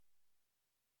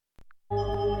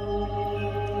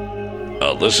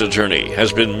Alissa Turney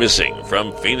has been missing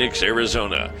from Phoenix,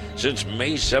 Arizona since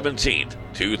May 17,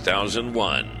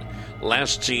 2001.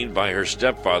 Last seen by her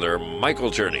stepfather,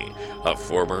 Michael Turney, a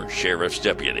former sheriff's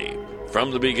deputy. From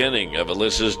the beginning of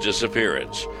Alissa's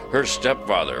disappearance, her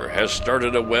stepfather has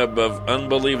started a web of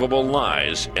unbelievable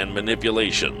lies and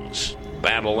manipulations.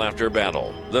 Battle after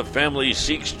battle, the family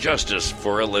seeks justice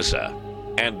for Alissa.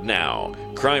 And now,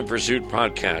 Crime Pursuit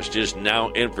Podcast is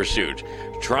now in pursuit,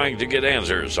 trying to get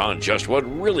answers on just what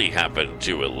really happened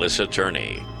to Alissa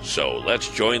Turney. So let's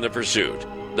join the pursuit,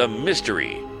 the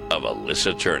mystery of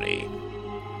Alissa Turney.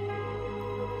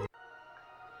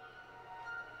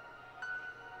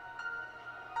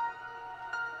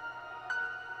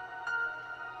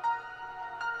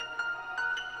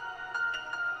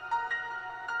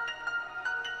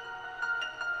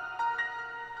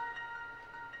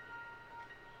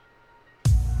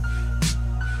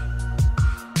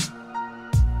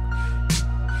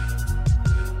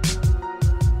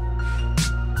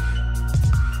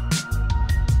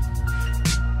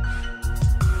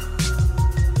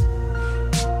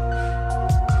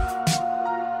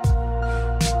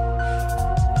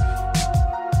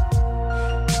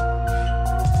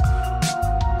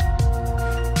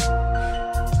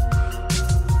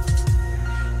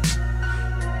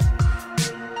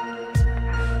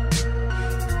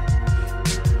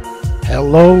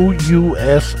 Hello,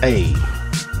 USA.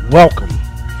 Welcome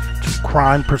to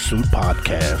Crime Pursuit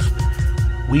Podcast.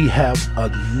 We have a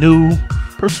new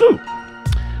pursuit.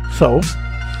 So,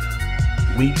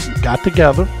 we got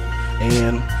together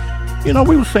and,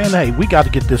 we were saying, hey, we got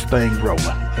to get this thing rolling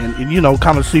and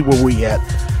kind of see where we at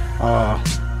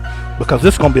because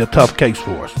this is going to be a tough case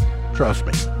for us. Trust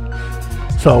me.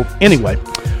 So, anyway,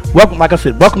 welcome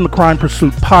to Crime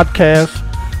Pursuit Podcast.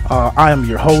 I am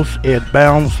your host, Ed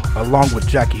Bounds, along with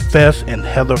Jackie Fess and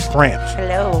Heather France.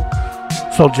 Hello.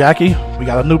 So, Jackie, we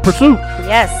got a new pursuit.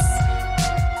 Yes.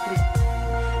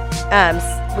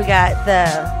 We got the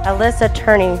Alissa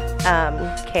Turney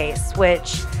case,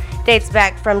 which dates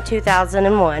back from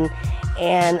 2001.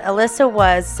 And Alissa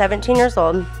was 17 years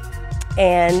old,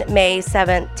 and May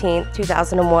 17th,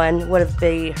 2001 would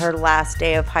be her last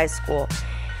day of high school.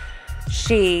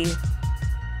 She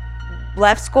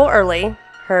left school early.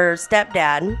 Her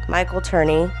stepdad, Michael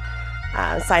Turney,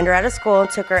 signed her out of school and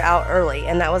took her out early,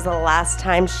 and that was the last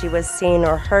time she was seen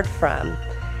or heard from,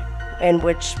 in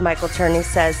which Michael Turney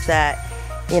says that,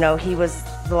 he was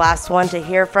the last one to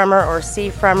hear from her or see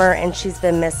from her, and she's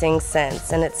been missing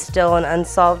since, and it's still an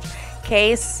unsolved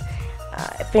case,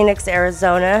 Phoenix,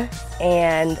 Arizona,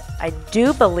 and I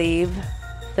do believe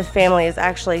the family is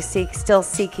actually still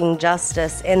seeking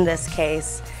justice in this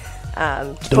case.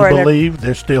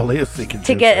 There still is seeking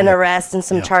to get an arrest and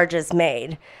some charges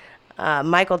made.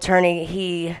 Michael Turney,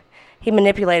 he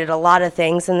manipulated a lot of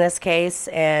things in this case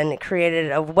and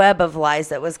created a web of lies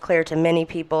that was clear to many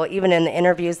people, even in the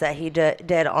interviews that he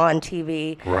did on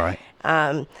TV. Right.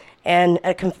 And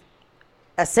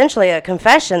essentially a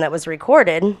confession that was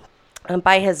recorded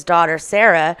by his daughter,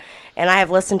 Sarah, and I have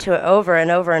listened to it over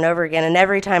and over and over again, and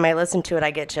every time I listen to it,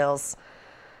 I get chills.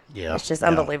 Yeah, it's just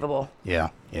unbelievable. Yeah.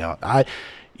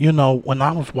 When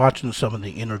I was watching some of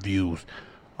the interviews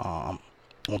on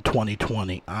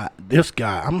 2020, this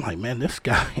guy, I'm like, man, this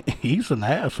guy, he's an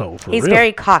asshole for real. He's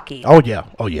very cocky. Oh yeah.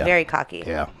 Very cocky.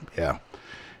 Yeah.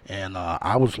 And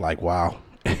I was like, wow.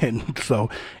 And so,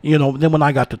 then when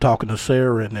I got to talking to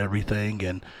Sarah and everything,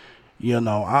 and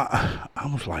I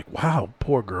was like, wow,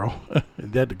 poor girl.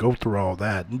 They had to go through all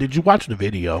that. And did you watch the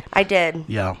video? I did.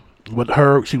 Yeah. With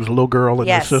her, she was a little girl, and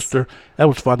yes. Her sister. That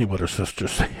was funny what her sister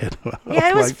said. Yeah,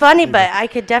 it was funny, but I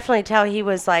could definitely tell he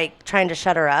was like trying to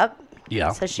shut her up.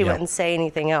 Yeah. So she wouldn't say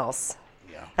anything else.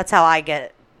 Yeah. That's how I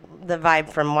get the vibe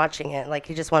from watching it. Like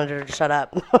he just wanted her to shut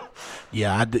up.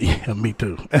 Yeah, I did. Yeah, me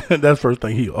too. That's the first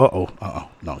thing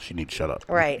no, she needs to shut up.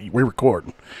 Right. We're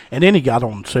recording, and then he got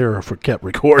on Sarah for kept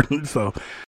recording. So.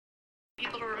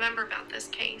 People to remember about this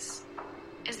case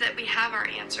is that we have our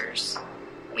answers.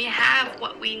 We have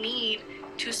what we need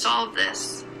to solve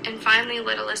this and finally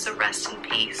let Alissa rest in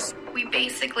peace. We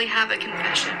basically have a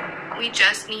confession. We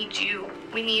just need you.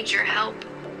 We need your help.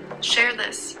 Share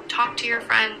this. Talk to your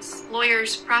friends,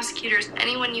 lawyers, prosecutors,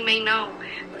 anyone you may know.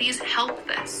 Please help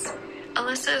this.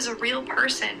 Alissa is a real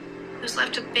person who's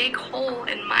left a big hole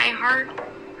in my heart,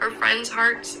 her friends'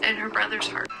 hearts, and her brother's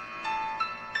heart.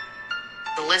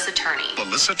 Alissa Turney.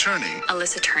 Alissa Turney.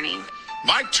 Alissa Turney.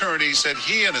 Mike Turney said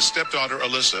he and his stepdaughter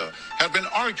Alissa had been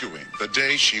arguing the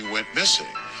day she went missing.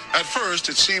 At first,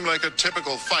 it seemed like a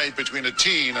typical fight between a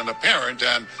teen and a parent,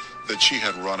 and that she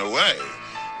had run away.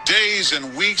 Days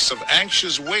and weeks of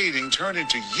anxious waiting turned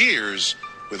into years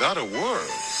without a word.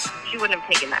 she wouldn't have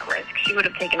taken that risk. She would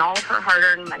have taken all of her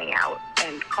hard-earned money out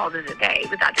and called it a day.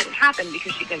 But that didn't happen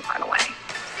because she didn't run away.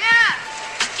 Yeah,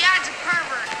 Dad's a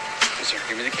pervert. Yes, sir.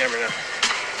 Give me the camera now.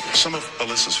 Some of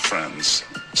Alyssa's friends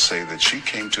say that she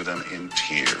came to them in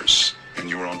tears and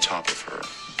you were on top of her,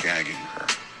 gagging her.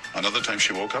 Another time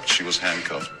she woke up, she was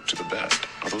handcuffed to the bed.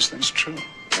 Are those things true?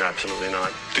 No, absolutely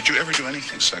not. Did you ever do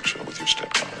anything sexual with your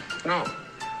stepdaughter? No.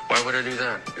 Why would I do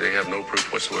that? They have no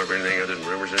proof whatsoever, anything other than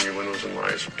rumors in your windows and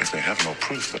lies. If they have no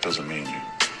proof, that doesn't mean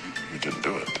you didn't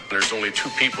do it. There's only two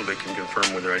people that can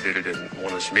confirm whether I did it, and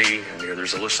one is me, and the other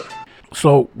is Alissa.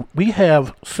 So we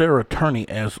have Sarah Turney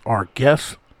as our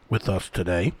guest with us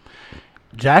today.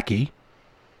 Jackie,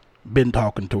 been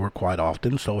talking to her quite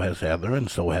often, so has Heather, and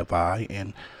so have I,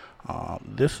 and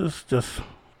this is just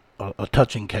a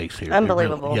touching case here.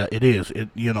 Unbelievable. It is. It,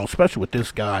 especially with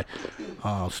this guy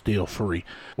still free.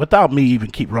 Without me even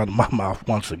keep running my mouth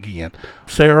once again.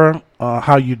 Sarah,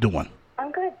 how you doing?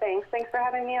 I'm good, thanks. Thanks for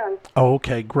having me on. Oh,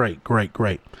 okay, great.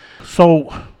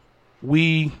 So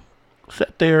we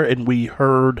sat there and we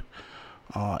heard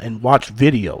and watched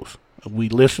videos. We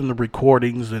listened to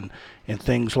recordings and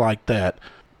things like that.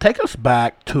 Take us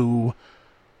back to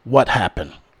what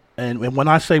happened. And when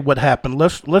I say what happened,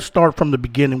 let's start from the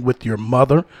beginning with your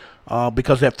mother,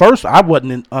 because at first I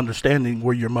wasn't understanding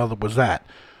where your mother was at.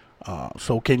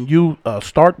 So can you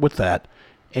start with that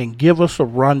and give us a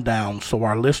rundown so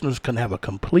our listeners can have a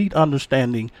complete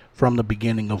understanding from the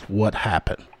beginning of what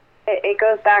happened? It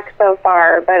goes back so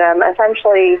far, but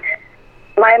essentially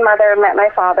my mother met my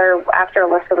father after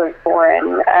Alissa was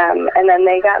born, and then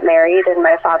they got married, and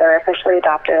my father officially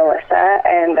adopted Alissa,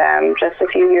 and just a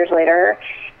few years later,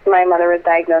 my mother was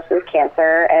diagnosed with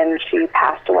cancer, and she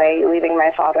passed away, leaving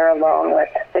my father alone with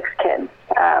 6 kids,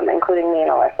 including me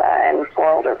and Alissa, and 4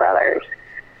 older brothers.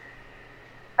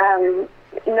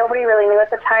 Nobody really knew at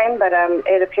the time, but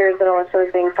it appears that Alissa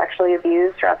was being sexually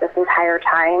abused throughout this entire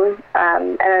time.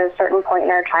 And at a certain point in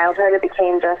our childhood, it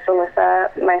became just Alissa,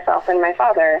 myself, and my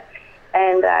father.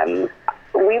 And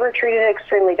we were treated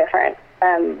extremely different.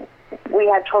 We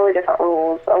had totally different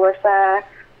rules. Alissa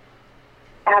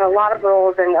had a lot of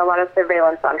rules and a lot of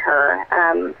surveillance on her.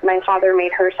 My father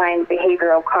made her sign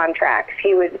behavioral contracts.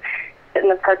 He would sit in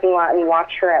the parking lot and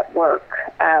watch her at work.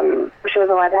 She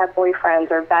wasn't allowed to have boyfriends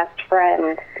or best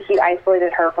friends. He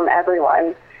isolated her from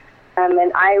everyone.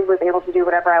 And I was able to do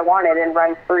whatever I wanted and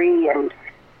run free, and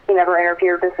he never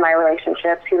interfered with my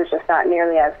relationships. He was just not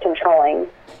nearly as controlling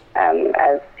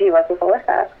as he was with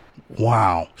Alissa.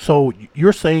 Wow. So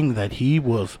you're saying that he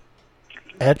was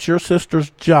at your sister's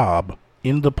job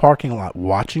in the parking lot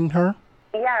watching her?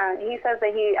 Yeah, he says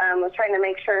that he was trying to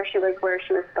make sure she was where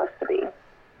she was supposed to be.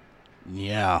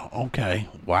 Yeah, okay.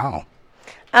 Wow.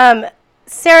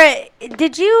 Sarah,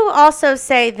 did you also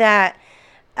say that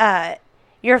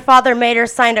your father made her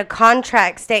sign a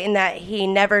contract stating that he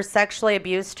never sexually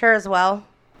abused her as well?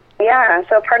 Yeah,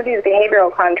 so part of these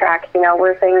behavioral contracts,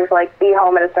 were things like be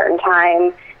home at a certain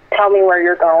time, tell me where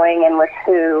you're going and with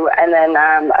who, and then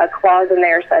a clause in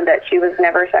there said that she was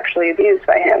never sexually abused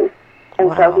by him,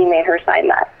 and so he made her sign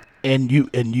that. And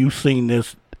you seen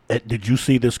this? Did you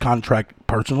see this contract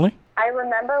personally? I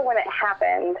remember when it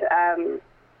happened.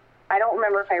 I don't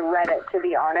remember if I read it, to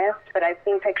be honest, but I've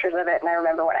seen pictures of it, and I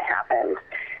remember when it happened.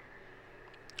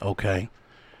 Okay.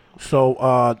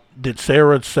 So did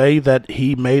Sarah say that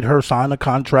he made her sign a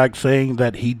contract saying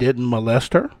that he didn't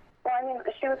molest her? Well, I mean,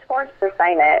 she was forced to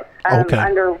sign it. Okay.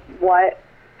 Under what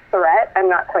threat? I'm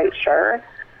not quite sure.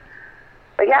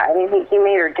 But yeah, I mean, he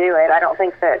made her do it. I don't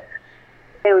think that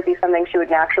it would be something she would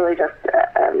naturally just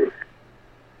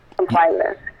comply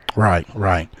with. Right.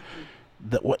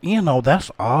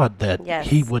 That's odd that Yes.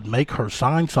 he would make her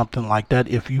sign something like that.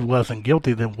 If you wasn't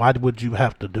guilty, then why would you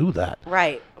have to do that?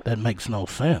 Right. That makes no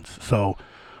sense. So,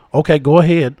 okay, go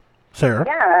ahead, Sarah.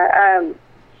 Yeah,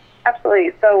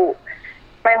 absolutely. So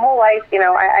my whole life,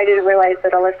 I didn't realize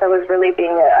that Alissa was really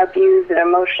being abused and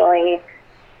emotionally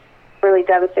really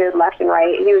devastated left and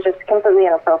right. He was just completely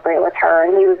inappropriate with her,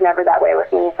 and he was never that way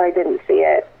with me, so I didn't see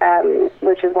it,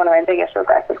 which is one of my biggest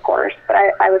regrets, of course. But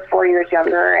I was 4 years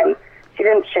younger, and she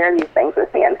didn't share these things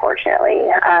with me,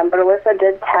 unfortunately. But Alissa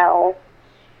did tell,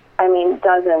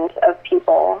 dozens of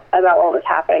people about what was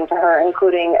happening to her,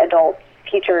 including adults,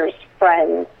 teachers,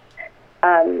 friends,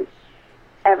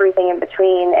 everything in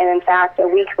between. And in fact, a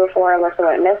week before Alissa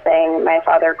went missing, my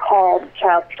father called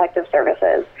Child Protective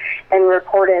Services and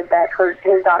reported that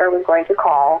his daughter was going to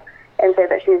call and say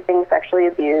that she was being sexually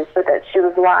abused, but that she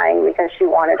was lying because she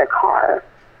wanted a car.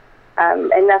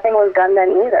 And nothing was done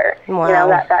then either. Wow.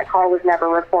 That call was never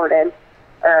reported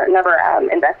or never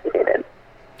investigated.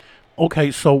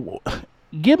 Okay, so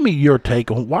give me your take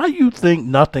on why you think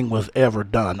nothing was ever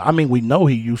done. I mean, we know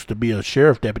he used to be a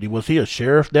sheriff deputy. Was he a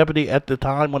sheriff deputy at the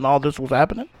time when all this was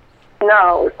happening?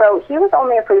 No, so he was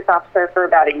only a police officer for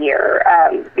about a year,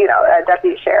 a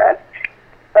deputy sheriff.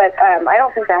 But I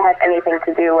don't think that had anything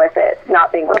to do with it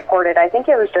not being reported. I think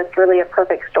it was just really a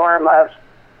perfect storm of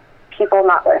people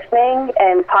not listening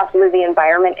and possibly the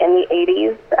environment in the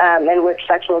 80s in which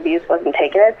sexual abuse wasn't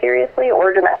taken as seriously,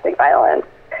 or domestic violence.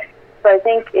 So I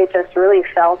think it just really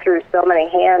fell through so many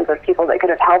hands of people that could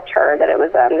have helped her that it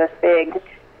was this big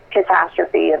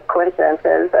catastrophe of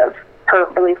coincidences of her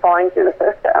really falling through the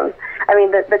system. I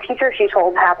mean, the teacher she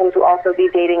told happened to also be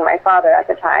dating my father at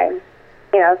the time.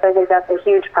 So I think that's a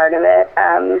huge part of it.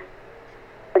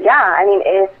 But yeah, I mean,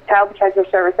 if Child Protective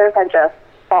Services had just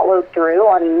followed through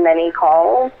on many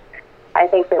calls, I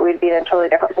think that we'd be in a totally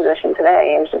different position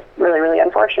today. It's just really, really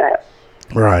unfortunate.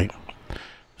 Right.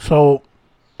 So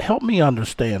help me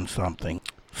understand something.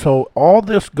 So all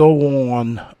this go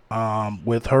on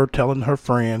with her telling her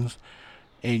friends,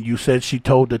 and you said she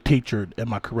told the teacher.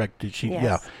 Am I correct? Did she? Yes.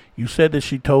 Yeah. You said that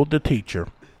she told the teacher.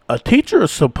 A teacher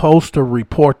is supposed to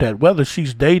report that whether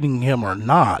she's dating him or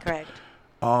not. Correct.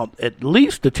 At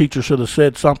least the teacher should have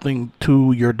said something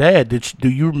to your dad. Do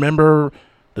you remember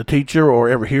the teacher or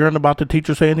ever hearing about the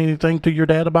teacher saying anything to your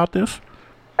dad about this?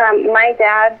 My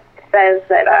dad says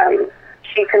that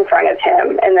she confronted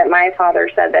him, and that my father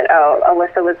said that,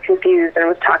 Alissa was confused and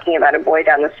was talking about a boy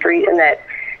down the street, and that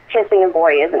kissing a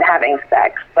boy isn't having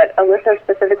sex. But Alissa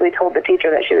specifically told the teacher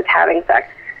that she was having sex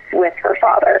with her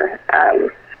father.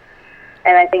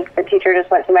 And I think the teacher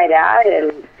just went to my dad,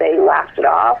 and they laughed it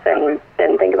off and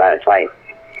didn't think about it twice.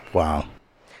 Wow.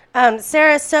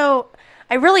 Sarah, so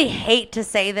I really hate to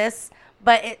say this,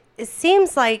 but it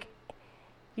seems like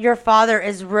your father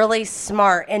is really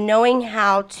smart in knowing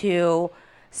how to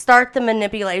start the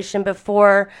manipulation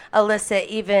before Alissa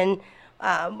even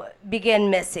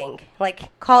began missing. Like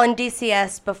calling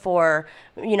DCS before,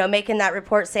 making that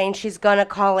report saying she's going to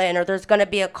call in, or there's going to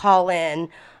be a call in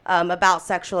about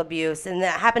sexual abuse. And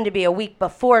that happened to be a week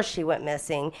before she went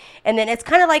missing. And then it's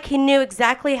kind of like he knew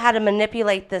exactly how to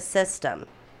manipulate the system.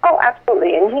 Oh,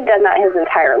 absolutely. And he'd done that his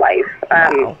entire life.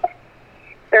 Wow.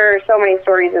 There are so many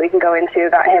stories that we can go into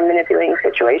about him manipulating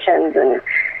situations and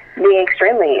being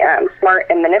extremely smart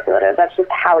and manipulative. That's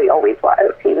just how he always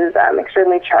was. He was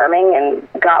extremely charming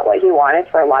and got what he wanted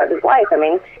for a lot of his life. I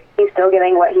mean, he's still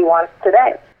getting what he wants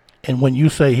today. And when you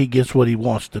say he gets what he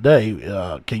wants today,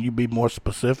 can you be more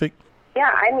specific? Yeah,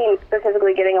 I mean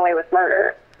specifically getting away with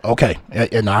murder. Okay,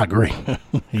 and I agree.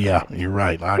 Yeah, you're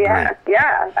right. I agree.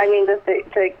 Yeah. I mean, just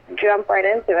to jump right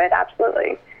into it,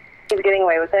 absolutely. He's getting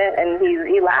away with it, and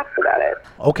he laughs about it.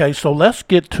 Okay, so let's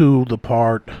get to the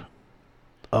part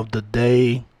of the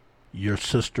day your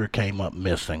sister came up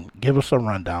missing. Give us a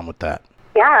rundown with that.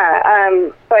 Yeah,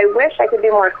 so I wish I could be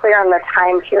more clear on the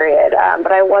time period,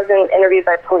 but I wasn't interviewed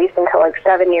by police until like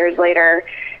 7 years later,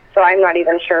 so I'm not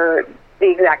even sure the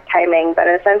exact timing, but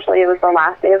essentially it was the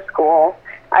last day of school.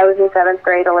 I was in 7th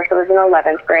grade, Alissa was in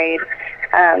 11th grade.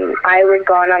 I was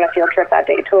gone on a field trip that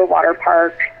day to a water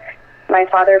park. My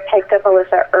father picked up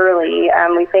Alissa early,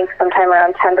 we think sometime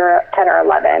around 10 or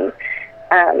 11,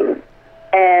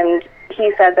 and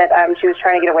he said that she was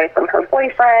trying to get away from her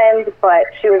boyfriend, but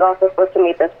she was also supposed to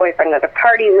meet this boyfriend at a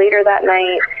party later that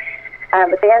night.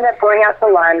 But they ended up going out to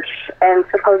lunch and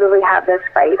supposedly have this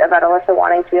fight about Alissa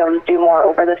wanting to be able to do more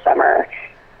over the summer.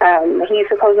 He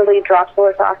supposedly drops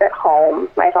Alissa off at home,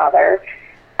 my father,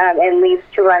 and leaves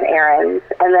to run errands,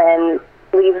 and then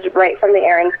leaves right from the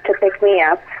errands to pick me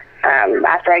up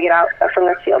after I get out from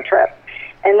this field trip.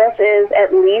 And this is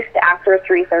at least after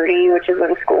 3:30, which is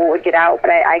when school would get out,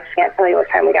 but I can't tell you what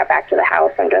time we got back to the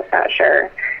house. I'm just not sure.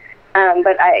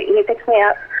 But he picks me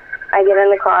up. I get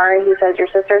in the car, and he says, "Your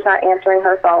sister's not answering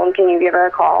her phone. Can you give her a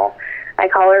call?" I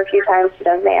call her a few times. She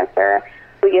doesn't answer.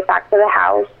 We get back to the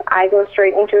house. I go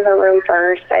straight into her room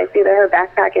first. I see that her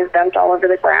backpack is dumped all over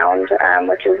the ground,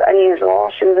 which is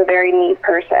unusual. She was a very neat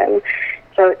person,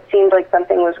 so it seemed like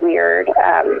something was weird.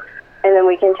 And then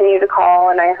we continued to call,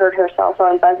 and I heard her cell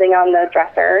phone buzzing on the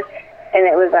dresser, and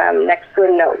it was next to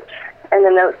a note. And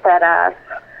the note said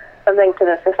something to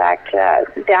this effect,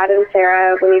 "Dad and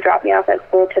Sarah, when you dropped me off at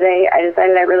school today, I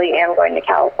decided I really am going to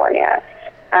California.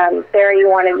 Sarah, you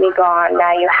wanted me gone.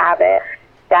 Now you have it.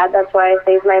 Dad, that's why I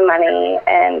saved my money,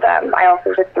 and I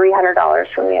also took $300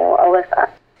 from you, Alissa."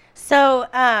 So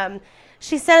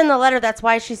she said in the letter that's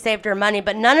why she saved her money,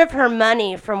 but none of her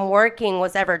money from working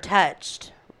was ever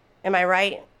touched. Am I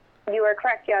right? You are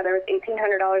correct, yeah. There was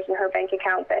 $1,800 in her bank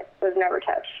account that was never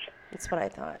touched. That's what I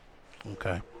thought.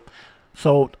 Okay.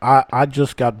 So I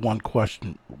just got one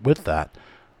question with that.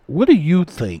 What do you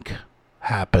think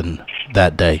happened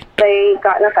that day? They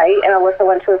got in a fight, and Alissa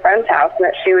went to a friend's house, and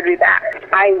that she would be back.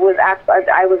 I was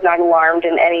not alarmed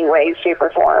in any way, shape,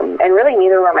 or form, and really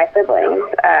neither were my siblings.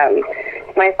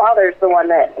 My father's the one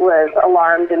that was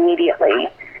alarmed immediately,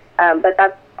 but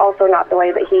that's also not the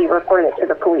way that he reported it to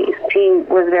the police. He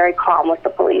was very calm with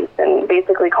the police and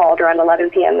basically called around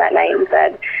 11 p.m. that night and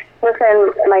said,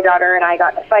 listen, my daughter and I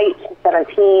got in a fight. She's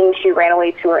 17. She ran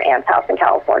away to her aunt's house in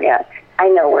California. I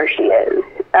know where she is.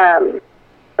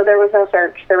 So there was no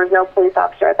search. There was no police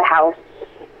officer at the house.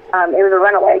 It was a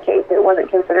runaway case. It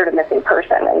wasn't considered a missing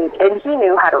person, and he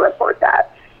knew how to report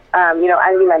that. As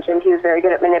you mentioned, he was very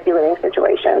good at manipulating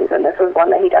situations, and this was one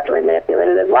that he definitely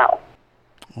manipulated as well.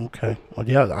 Okay. Well,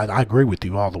 yeah, I agree with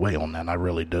you all the way on that. I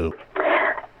really do.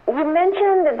 You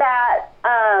mentioned that,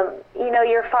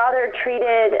 your father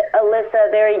treated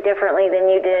Alissa very differently than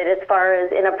you did as far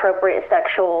as inappropriate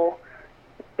sexual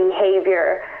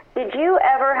behavior. Did you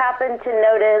ever happen to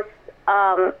notice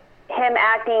him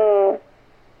acting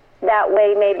that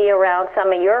way maybe around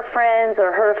some of your friends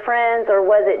or her friends, or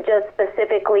was it just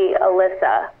specifically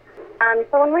Alissa?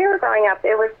 So when we were growing up,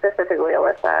 it was specifically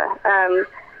Alissa.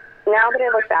 Now that I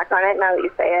look back on it, now that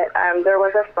you say it, there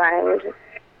was a friend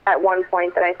at one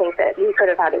point that I think that he could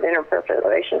have had an inappropriate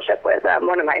relationship with,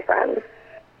 one of my friends,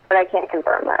 but I can't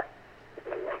confirm that.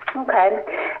 Okay.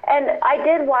 And I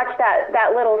did watch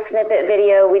that little snippet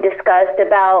video we discussed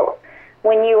about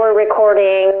when you were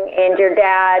recording and your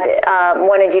dad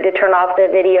wanted you to turn off the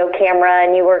video camera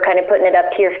and you were kind of putting it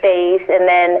up to your face, and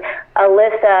then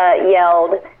Alissa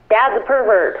yelled, "Dad's a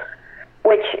pervert,"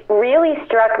 which really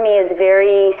struck me as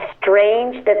very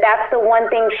strange that that's the one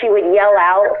thing she would yell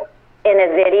out in a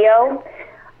video.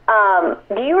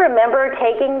 Do you remember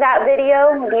taking that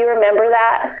video? Do you remember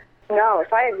that? No,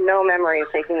 so I have no memory of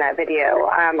taking that video.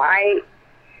 I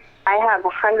have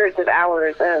hundreds of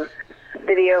hours of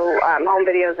video, home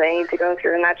videos that I need to go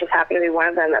through, and that just happened to be one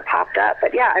of them that popped up.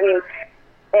 But yeah, I mean,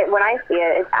 when I see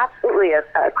it, it's absolutely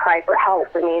a cry for help.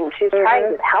 I mean, she's trying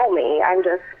to tell me. I'm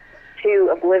just too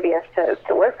oblivious to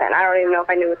listen. I don't even know if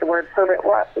I knew what the word pervert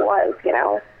was,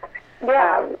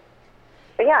 Yeah.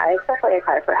 But yeah, it's definitely a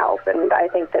cry for help, and I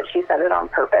think that she said it on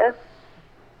purpose,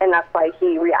 and that's why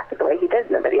he reacted the way he did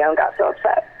in the video and got so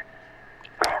upset.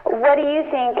 What do you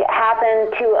think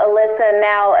happened to Alissa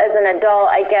now as an adult,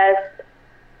 I guess?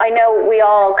 I know we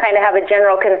all kind of have a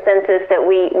general consensus that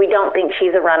we don't think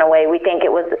she's a runaway. We think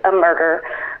it was a murder.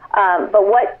 But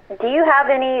what do you have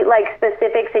any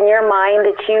specifics in your mind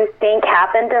that you think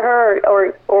happened to her,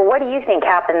 or what do you think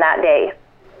happened that day?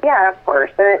 Yeah, of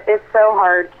course. And it's so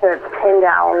hard to pin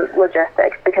down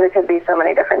logistics because it could be so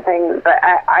many different things. But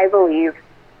I believe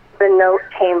the note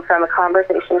came from a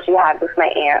conversation she had with my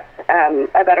aunt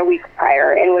about a week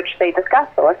prior, in which they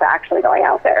discussed Alissa actually going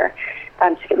out there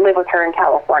to live with her in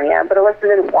California. But Alissa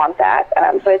didn't want that.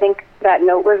 So I think that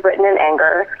note was written in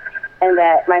anger, and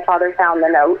that my father found the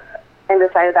note and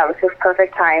decided that was his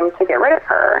perfect time to get rid of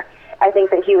her. I think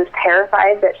that he was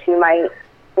terrified that she might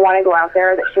want to go out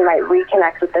there, that she might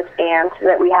reconnect with this aunt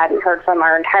that we hadn't heard from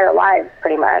our entire lives,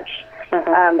 pretty much,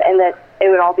 and that it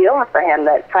would all be over for him,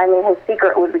 that finally his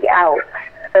secret would be out.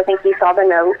 So I think he saw the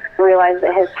note, realized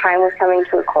that his time was coming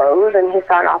to a close, and he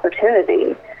saw an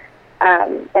opportunity.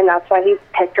 And that's why he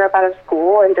picked her up out of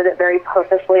school and did it very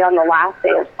purposely on the last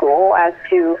day of school, as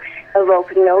to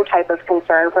evoke no type of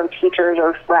concern from teachers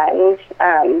or friends.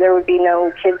 There would be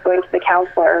no kids going to the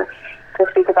counselor to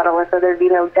speak about Alissa. There'd be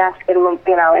no desk in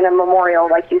a memorial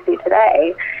like you see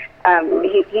today.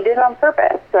 He did it on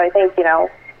purpose. So I think,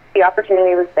 the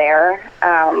opportunity was there,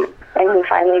 and he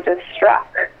finally just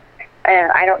struck. And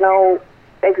I don't know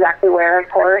exactly where, of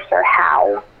course, or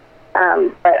how,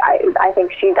 but I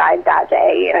think she died that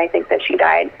day, and I think that she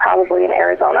died probably in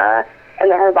Arizona,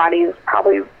 and that her body is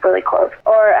probably really close.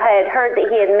 Or I had heard that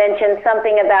he had mentioned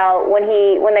something about when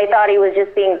they thought he was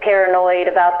just being paranoid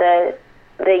about the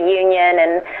union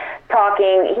and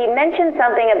talking, he mentioned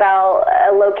something about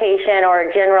a location or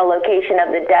a general location of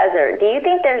the desert. Do you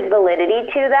think there's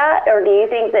validity to that, or do you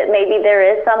think that maybe there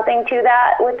is something to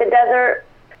that with the desert?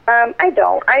 I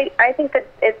don't. I think that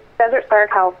it's Desert Star,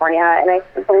 California, and I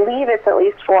believe it's at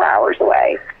least 4 hours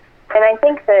away. And I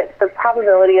think that the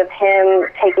probability of him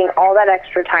taking all that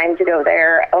extra time to go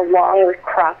there, along with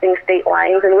crossing state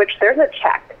lines, in which there's a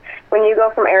check. When you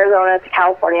go from Arizona to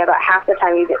California, about half the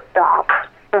time you get stopped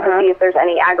to see if there's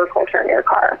any agriculture in your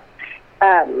car.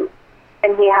 And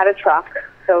he had a truck,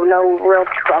 so no real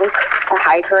trunk to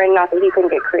hide her in, not that he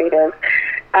couldn't get creative.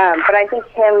 But I think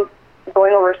him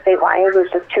going over state lines was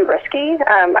just too risky.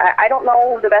 I don't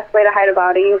know the best way to hide a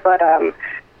body, but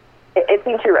it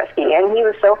seemed too risky. And he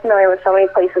was so familiar with so many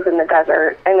places in the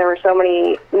desert, and there were so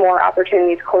many more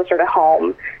opportunities closer to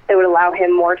home that would allow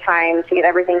him more time to get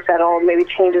everything settled, maybe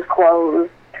change his clothes,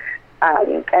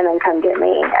 and then come get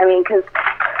me. I mean, because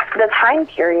the time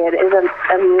period is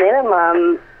a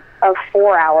minimum of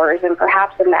 4 hours and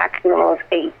perhaps a maximum of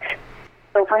 8.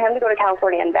 So for him to go to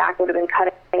California and back would have been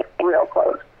cutting it real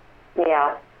close.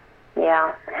 Yeah.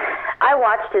 I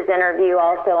watched his interview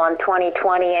also on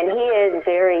 2020, and he is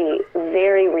very,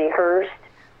 very rehearsed.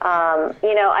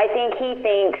 I think he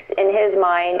thinks in his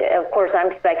mind, of course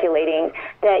I'm speculating,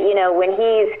 that, when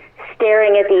he's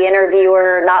staring at the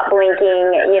interviewer, not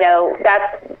blinking,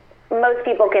 that's, most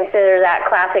people consider that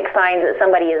classic signs that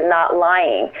somebody is not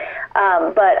lying.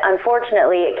 But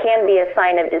unfortunately, it can be a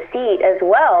sign of deceit as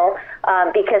well,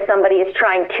 because somebody is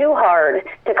trying too hard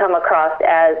to come across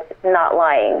as not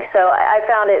lying. So I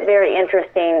found it very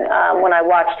interesting when I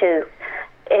watched his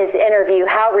interview,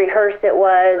 how rehearsed it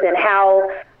was and how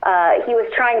he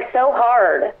was trying so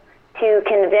hard to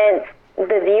convince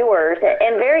the viewers,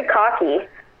 and very cocky,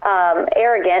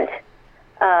 arrogant,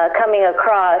 coming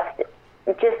across,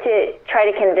 just to try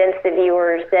to convince the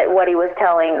viewers that what he was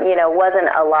telling, wasn't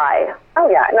a lie. Oh,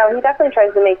 yeah. No, he definitely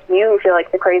tries to make you feel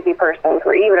like the crazy person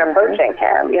for even approaching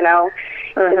him,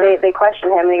 Mm-hmm. They question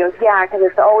him, and he goes, yeah, because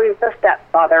it's always the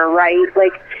stepfather, right?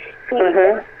 Like,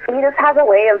 he just has a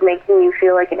way of making you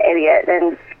feel like an idiot,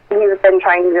 and he's been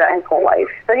trying to do that his whole life.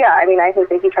 So, yeah, I mean, I think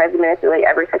that he tries to manipulate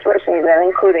every situation he's in,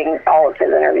 including all of his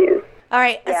interviews. All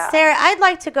right, Yeah. Sarah, I'd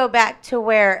like to go back to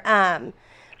where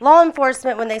law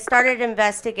enforcement, when they started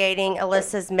investigating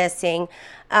Alissa's missing,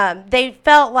 they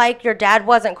felt like your dad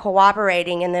wasn't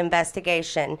cooperating in the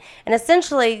investigation. And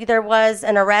essentially, there was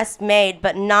an arrest made,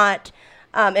 but not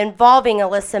involving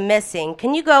Alissa missing.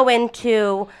 Can you go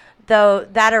into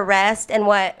that arrest and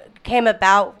what came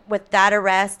about with that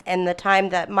arrest and the time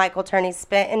that Michael Turney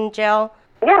spent in jail?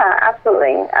 Yeah,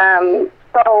 absolutely.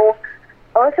 So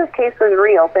Alissa's case was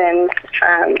reopened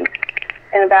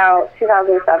in about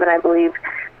 2007, I believe.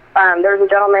 There was a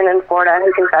gentleman in Florida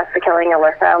who confessed to killing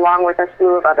Alissa along with a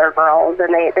slew of other girls,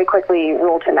 and they quickly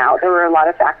ruled him out. There were a lot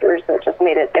of factors that just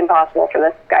made it impossible for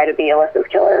this guy to be Alissa's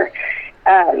killer.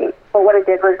 But what it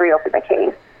did was reopen the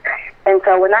case. And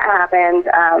so when that happened,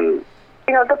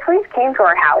 the police came to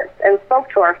our house and spoke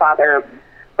to our father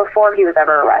before he was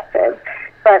ever arrested.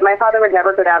 But my father would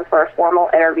never go down for a formal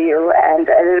interview, and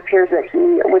it appears that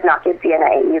he would not give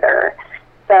DNA either.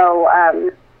 So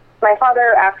my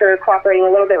father, after cooperating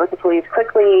a little bit with the police,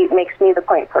 quickly makes me the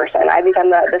point person. I become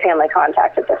the family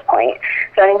contact at this point.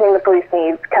 So anything the police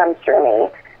needs comes through me.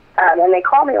 And they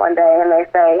call me one day and they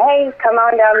say, hey, come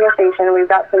on down to the station. We've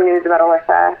got some news about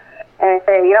Alissa. And I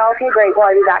say, okay, great. Well,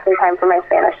 I'll be back in time for my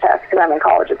Spanish test because I'm in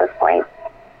college at this point.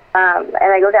 And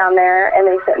I go down there and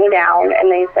they sit me down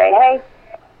and they say, hey,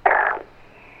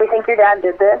 we think your dad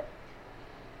did this.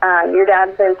 Your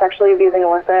dad's been sexually abusing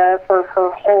Alissa for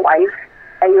her whole life.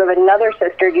 And you have another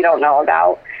sister you don't know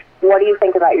about. What do you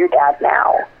think about your dad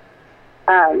now?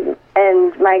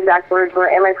 And my exact words were,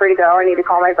 am I free to go? I need to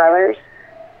call my brothers.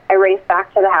 I race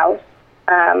back to the house.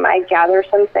 I gather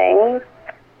some things.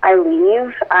 I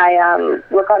leave. I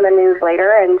look on the news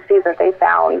later and see that they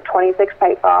found 26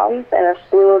 pipe bombs and a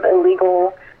slew of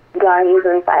illegal guns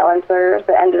and silencers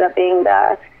that ended up being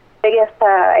the biggest,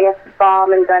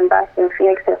 bomb and gun bust in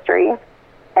Phoenix history.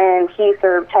 And he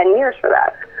served 10 years for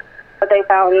that. But they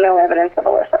found no evidence of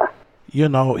Alissa.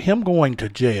 Him going to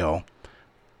jail,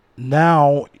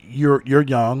 now you're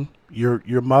young,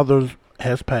 your mother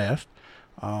has passed,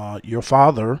 your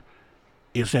father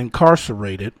is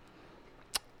incarcerated.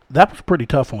 That was pretty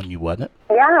tough on you, wasn't it?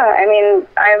 Yeah, I mean,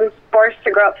 I was forced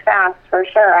to grow up fast, for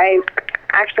sure. I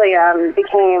actually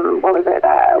became, what is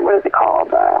it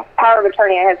called? Power of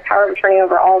attorney. I had power of attorney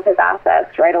over all of his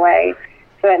assets right away.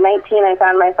 So at 19, I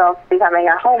found myself becoming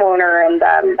a homeowner and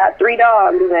had 3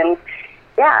 dogs. And,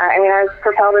 yeah, I mean, I was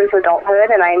propelled into adulthood,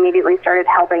 and I immediately started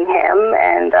helping him.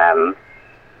 And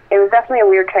it was definitely a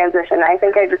weird transition. I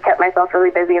think I just kept myself really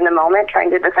busy in the moment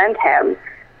trying to defend him.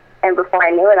 And before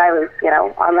I knew it, I was,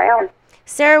 on my own.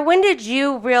 Sarah, when did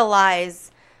you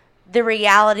realize the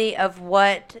reality of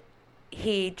what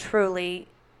he truly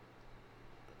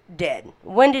did?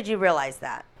 When did you realize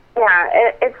that? Yeah,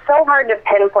 it's so hard to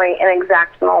pinpoint an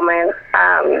exact moment,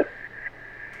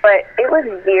 but it was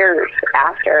years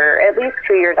after, at least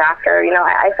 2 years after.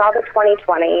 I saw the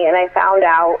 2020, and I found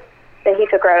out that he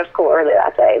took her out of school early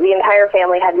that day. The entire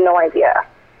family had no idea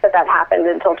that happened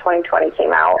until 2020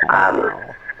 came out.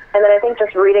 Wow. And then I think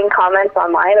just reading comments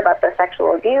online about the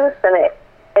sexual abuse, and it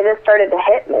just started to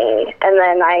hit me. And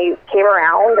then I came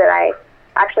around and I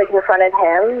actually confronted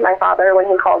him, my father, when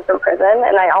he called from prison,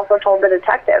 and I also told the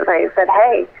detectives. I said,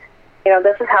 hey,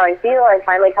 this is how I feel. I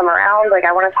finally come around. Like,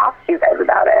 I want to talk to you guys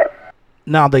about it.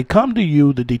 Now, they come to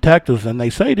you, the detectives, and they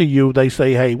say to you,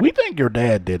 hey, we think your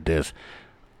dad did this.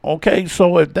 Okay,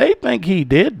 so if they think he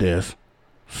did this,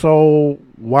 so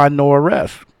why no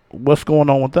arrest? What's going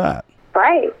on with that?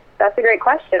 Right. That's a great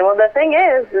question. Well, the thing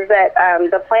is that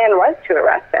the plan was to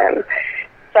arrest him.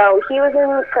 So he was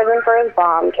in prison for his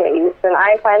bomb case, and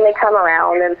I finally come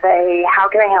around and say, how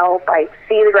can I help? I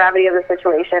see the gravity of the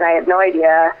situation. I had no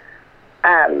idea.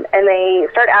 And they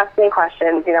start asking me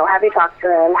questions, have you talked to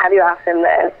him? Have you asked him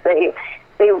this?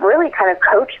 They really kind of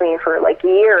coach me for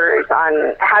years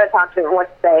on how to talk to him, what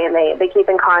to say, and they keep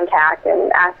in contact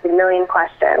and ask a million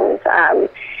questions.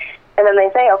 And then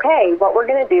they say, okay, what we're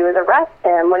going to do is arrest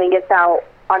him when he gets out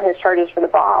on his charges for the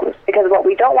bombs, because what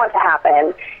we don't want to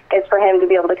happen is for him to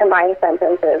be able to combine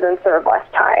sentences and serve less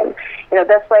time.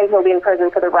 This way he'll be in prison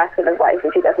for the rest of his life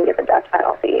if he doesn't get the death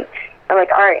penalty. I'm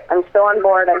like, all right, I'm still on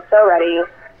board. I'm so ready.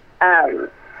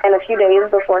 And a few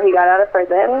days before he got out of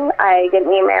prison, I get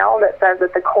an email that says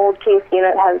that the cold case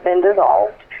unit has been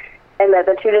dissolved and that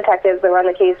the 2 detectives that run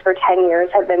the case for 10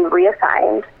 years have been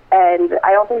reassigned. And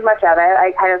I don't think much of it.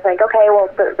 I kind of think, okay, well,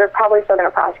 they're probably still going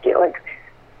to prosecute.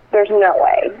 There's no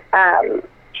way.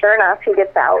 Sure enough, he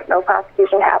gets out. No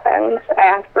prosecution happens. I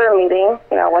ask for a meeting,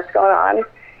 what's going on.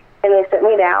 And they sit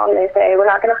me down. They say, we're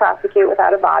not going to prosecute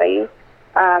without a body.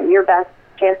 Your best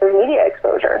chance is media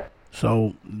exposure.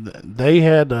 So they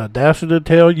had the audacity to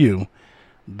tell you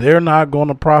they're not going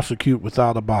to prosecute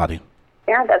without a body.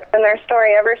 Yeah, that's been their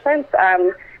story ever since.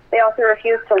 They also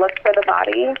refused to look for the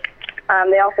body.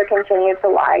 They also continued to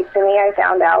lie to me. I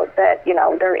found out that,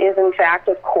 there is, in fact,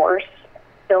 of course,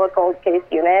 still a cold case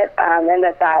unit, and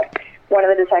that one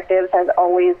of the detectives has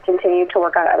always continued to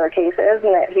work on other cases,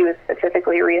 and that he was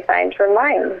specifically reassigned for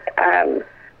mine.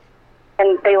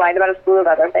 And they lied about a slew of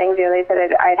other things. They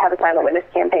said I'd have a silent witness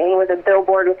campaign with a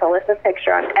billboard with Alyssa's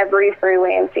picture on every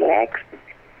freeway in Phoenix.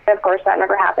 And of course, that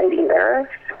never happened either.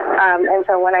 And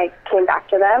so when I came back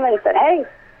to them and said, hey,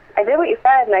 I did what you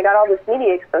said, and I got all this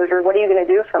media exposure, what are you going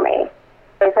to do for me?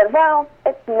 They said, well,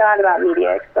 it's not about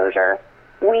media exposure.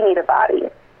 We need a body.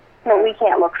 But we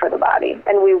can't look for the body,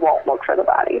 and we won't look for the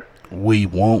body. We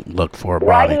won't look for a body.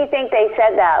 Why do you think they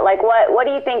said that? What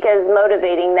do you think is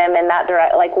motivating them in that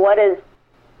direction?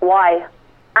 Why?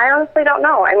 I honestly don't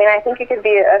know. I think it could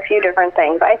be a few different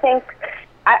things.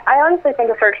 I honestly think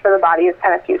a search for the body is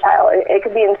kind of futile. It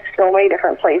could be in so many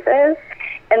different places.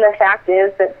 And the fact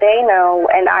is that they know,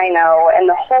 and I know, and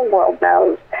the whole world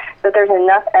knows that there's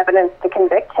enough evidence to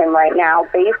convict him right now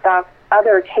based off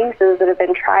other cases that have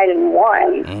been tried and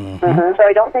won. Mm-hmm. So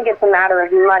I don't think it's a matter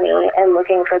of money and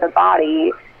looking for the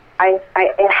body.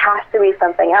 It has to be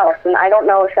something else. And I don't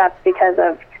know if that's because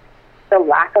of the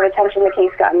lack of attention the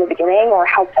case got in the beginning, or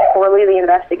how poorly the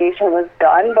investigation was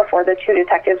done before the 2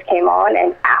 detectives came on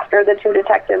and after the 2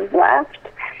 detectives left.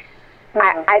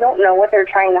 I don't know what they're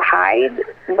trying to hide,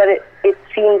 but it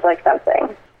seems like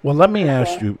something. Well, let me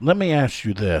ask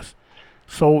you this.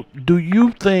 So do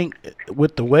you think,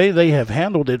 with the way they have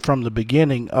handled it from the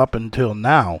beginning up until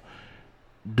now,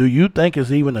 do you think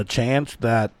there's even a chance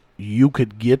that you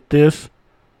could get this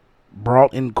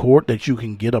brought in court, that you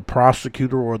can get a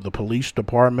prosecutor or the police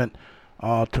department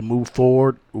to move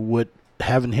forward with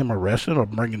having him arrested or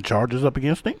bringing charges up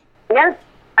against him? Yes,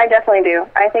 I definitely do.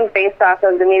 I think based off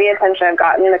of the media attention I've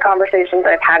gotten, the conversations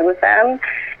I've had with them,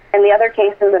 and the other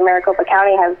cases that Maricopa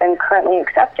County has been currently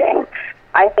accepting,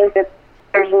 I think that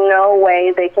there's no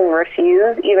way they can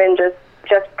refuse even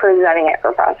just presenting it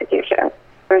for prosecution.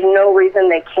 There's no reason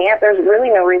they can't. There's really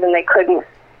no reason they couldn't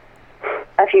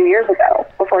a few years ago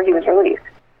before he was released.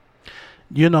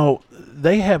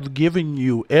 They have given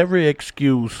you every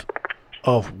excuse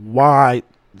of why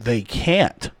they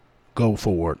can't go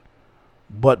forward.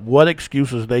 But what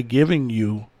excuses are they giving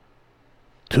you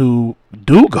to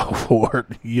do go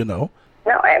forward, No,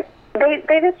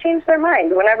 they just changed their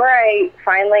mind. Whenever I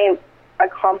finally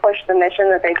accomplish the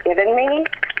mission that they've given me,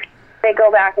 they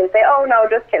go back and say, oh, no,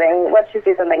 just kidding. Let's just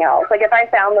do something else. If I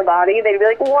found the body, they'd be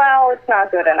like, well, it's not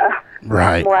good enough.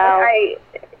 Right. Well,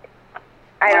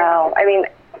 I don't know.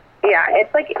 Yeah,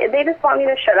 it's like they just want me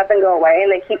to shut up and go away,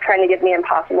 and they keep trying to give me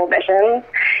impossible missions.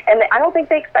 And I don't think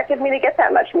they expected me to get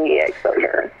that much media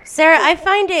exposure. Sarah, I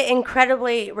find it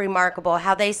incredibly remarkable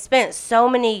how they spent so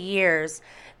many years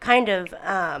kind of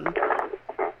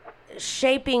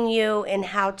shaping you in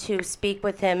how to speak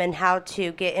with him and how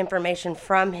to get information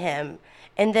from him.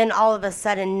 And then all of a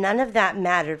sudden, none of that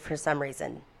mattered for some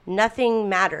reason. Nothing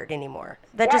mattered anymore.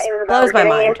 That just blows my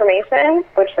mind. It was about getting information,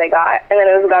 which they got, and then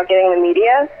it was about getting the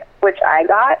media, which I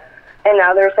got. And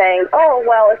now they're saying, oh,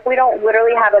 well, if we don't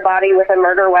literally have a body with a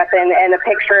murder weapon and a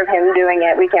picture of him doing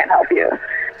it, we can't help you.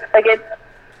 Like,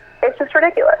 it's just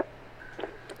ridiculous.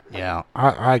 Yeah,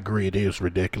 I agree it is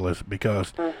ridiculous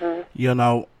because, you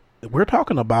know, we're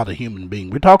talking about a human being.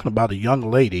 We're talking about a young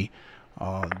lady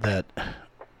that,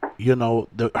 you know,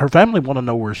 her family want to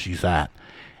know where she's at.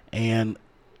 And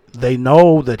they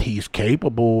know that he's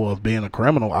capable of being a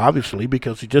criminal, obviously,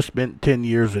 because he just spent 10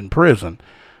 years in prison,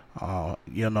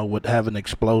 you know, with having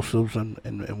explosives and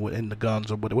the guns.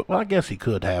 Or whatever. Well, I guess he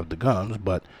could have the guns,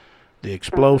 but the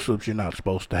explosives you're not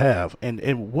supposed to have.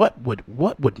 And what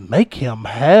would make him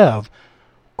have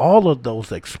all of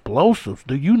those explosives?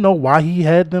 Do you know why he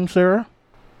had them, Sarah?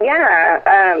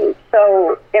 Yeah.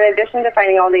 So in addition to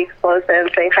finding all the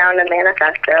explosives, they found a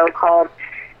manifesto called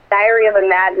Diary of a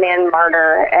Madman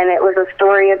Martyr, and it was a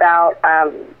story about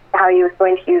how he was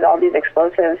going to use all these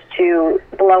explosives to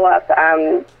blow up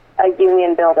a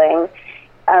union building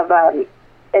of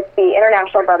it's the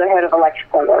International Brotherhood of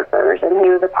Electrical Workers, and he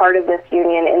was a part of this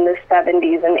union in the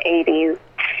 70s and 80s,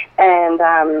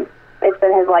 and it's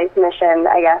been his life mission,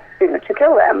 I guess, to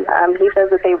kill them. He says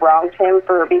that they wronged him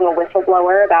for being a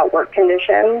whistleblower about work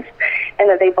conditions, and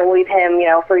that they bullied him, you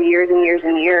know, for years and years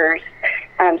and years.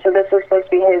 So this was supposed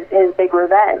to be his big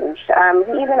revenge.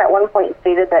 He even at one point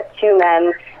stated that 2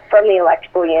 men from the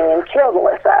electrical union killed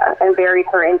Alissa and buried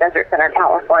her in Desert Center,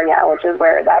 California, which is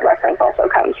where that reference also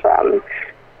comes from.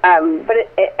 But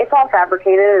it's all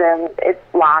fabricated and it's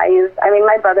lies. I mean,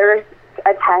 my brothers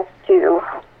attest to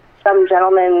some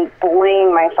gentleman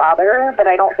bullying my father, but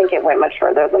I don't think it went much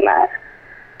further than that.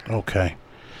 Okay.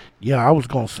 Yeah, I was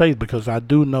going to say, because I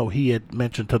do know he had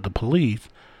mentioned to the police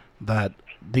that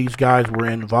these guys were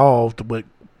involved with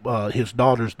his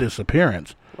daughter's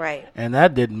disappearance. Right. And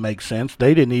that didn't make sense.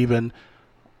 They didn't even,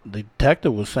 the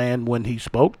detective was saying when he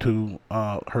spoke to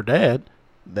her dad,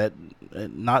 that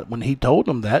not when he told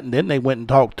them that, and then they went and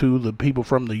talked to the people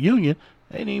from the union,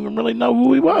 they didn't even really know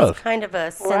who he was. It's kind of a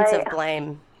sense of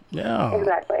blame. Yeah.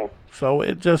 Exactly. So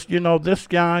it just, you know, this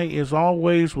guy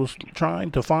was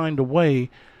trying to find a way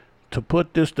to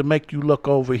put this to make you look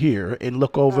over here and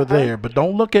look over there, but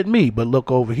don't look at me, but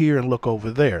look over here and look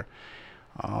over there.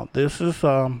 This is,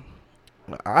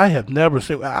 I have never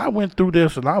seen, I went through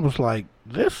this and I was like,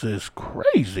 this is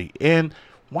crazy. And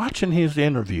watching his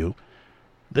interview,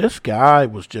 this guy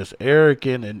was just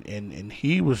arrogant and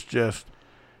he was just,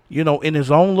 you know, in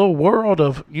his own little world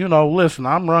of, you know, listen,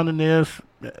 I'm running this.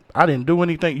 I didn't do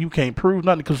anything. You can't prove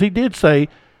nothing. Because he did say,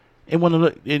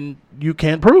 and you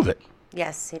can't prove it.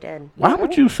 Yes, he did. Why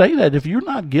would you say that? If you're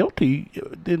not guilty,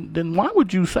 then why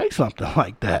would you say something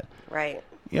like that? Right.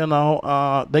 You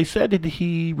know, they said that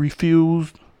he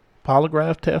refused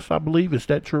polygraph tests, I believe. Is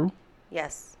that true?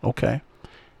 Yes. Okay.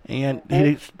 And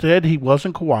he said he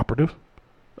wasn't cooperative,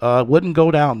 wouldn't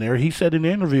go down there. He said in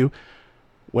the interview,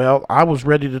 well, I was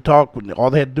ready to talk. All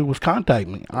they had to do was contact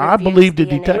me. I believe the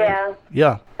detective.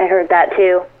 Yeah. I heard that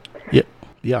too.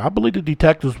 Yeah, I believe the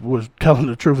detectives was telling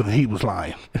the truth and he was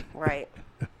lying. Right.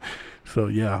 So,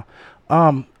 yeah.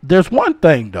 There's one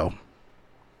thing, though,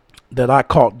 that I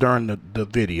caught during the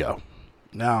video.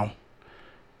 Now,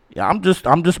 yeah, I'm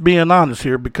just being honest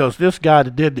here, because this guy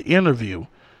that did the interview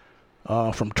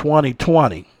from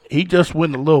 2020, he just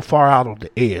went a little far out of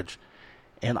the edge.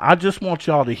 And I just want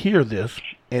y'all to hear this,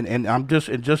 and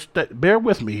bear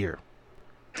with me here.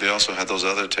 They also had those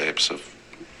other tapes of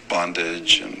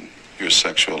bondage and your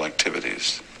sexual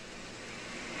activities.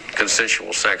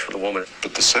 Consensual sex with a woman.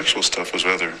 But the sexual stuff was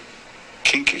rather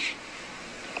kinky.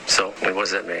 So, what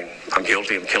does that mean? I'm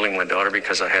guilty of killing my daughter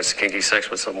because I had kinky sex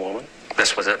with some woman?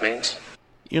 That's what that means?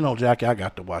 You know, Jackie, I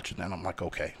got to watch it, and I'm like,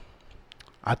 okay.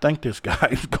 I think this guy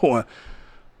is going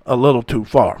a little too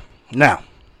far. Now,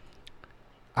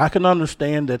 I can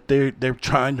understand that they're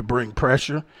trying to bring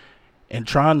pressure and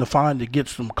trying to get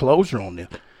some closure on this.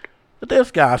 But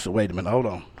this guy said, wait a minute, hold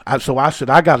on. So I said,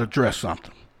 I got to address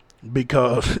something,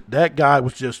 because that guy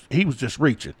was just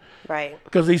reaching. Right.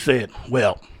 Because he said,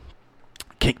 well,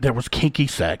 there was kinky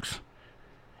sex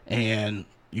and,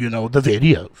 you know, the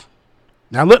videos.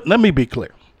 Now, let me be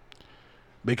clear,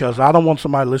 because I don't want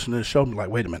somebody listening to this show and be like,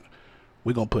 wait a minute,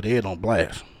 we're going to put Ed on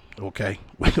blast, okay?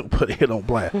 We're going to put Ed on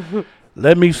blast.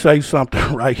 Let me say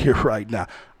something right here, right now.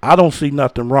 I don't see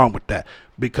nothing wrong with that,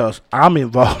 because I'm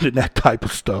involved in that type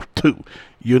of stuff too.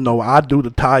 You know, I do the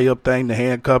tie-up thing, the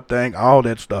handcuff thing, all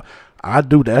that stuff. I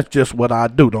do. That's just what I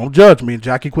do. Don't judge me. And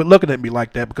Jackie, quit looking at me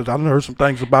like that, because I done heard some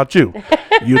things about you.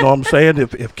 You know what I'm saying?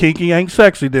 If kinky ain't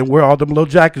sexy, then where all them little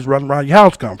jackies running around your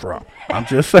house come from? I'm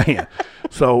just saying.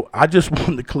 So I just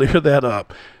wanted to clear that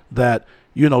up, that,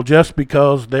 Just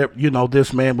because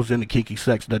this man was into kinky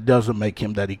sex, that doesn't make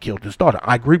him that he killed his daughter.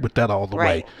 I agree with that all the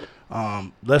way.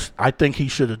 I think he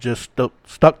should have just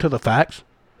stuck to the facts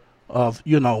of,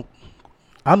 I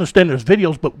understand there's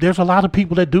videos, but there's a lot of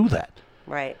people that do that.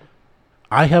 Right.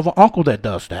 I have an uncle that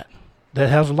does that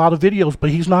has a lot of videos, but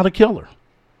he's not a killer.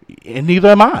 And neither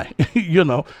am I,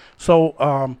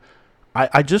 So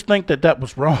I just think that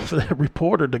was wrong for that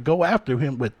reporter to go after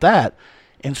him with that,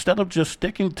 instead of just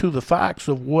sticking to the facts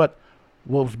of what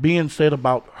was being said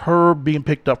about her being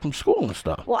picked up from school and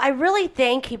stuff. Well, I really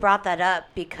think he brought that up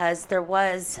because there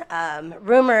was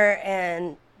rumor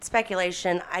and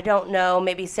speculation. I don't know.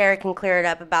 Maybe Sarah can clear it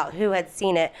up about who had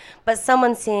seen it, but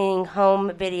someone seeing home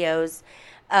videos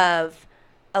of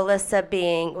Alissa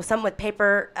being some with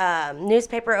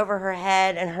newspaper over her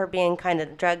head, and her being kind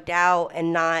of drugged out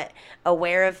and not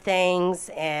aware of things.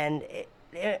 And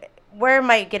where am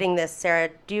I getting this, Sarah?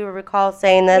 Do you recall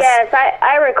saying this? Yes,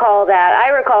 I recall that. I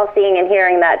recall seeing and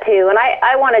hearing that too. And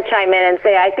I want to chime in and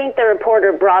say I think the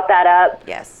reporter brought that up.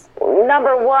 Yes.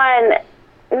 Number one,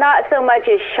 not so much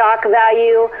as shock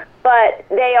value, but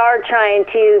they are trying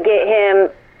to get him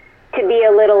to be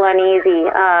a little uneasy.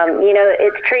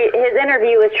 His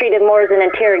interview was treated more as an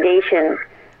interrogation.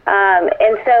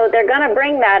 And so they're going to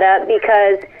bring that up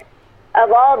because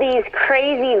of all these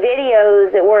crazy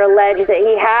videos that were alleged that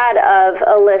he had of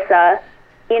Alissa,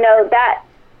 that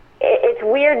it's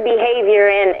weird behavior,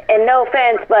 and no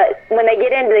offense, but when they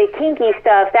get into the kinky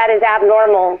stuff, that is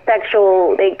abnormal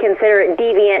sexual, they consider it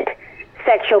deviant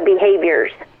sexual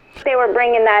behaviors. They were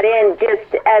bringing that in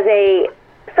just as a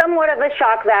somewhat of a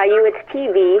shock value. It's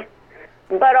TV,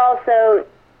 but also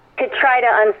to try to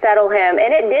unsettle him,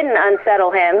 and it didn't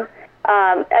unsettle him.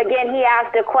 Again, he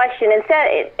asked a question.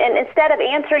 Instead of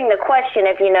answering the question,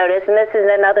 if you notice, and this is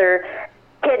another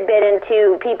tidbit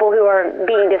into people who are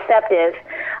being deceptive,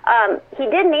 he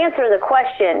didn't answer the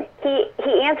question.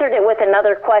 He answered it with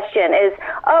another question,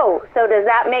 so does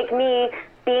that make me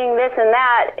being this and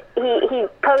that? He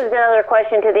posed another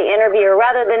question to the interviewer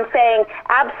rather than saying,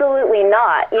 absolutely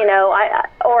not,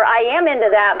 I am into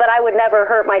that, but I would never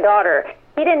hurt my daughter.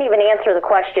 He didn't even answer the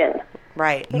question.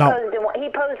 Right. He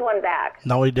posed one back.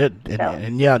 No, he did.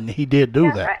 And he did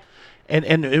do that.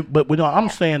 Right. But I'm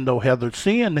saying though, Heather,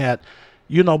 seeing that,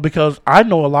 because I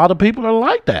know a lot of people are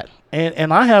like that.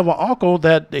 And I have an uncle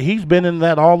that he's been in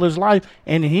that all his life,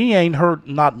 and he ain't hurt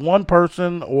not one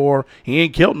person, or he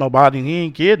ain't killed nobody, and he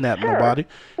ain't kidnapped nobody.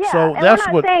 Yeah, so and that's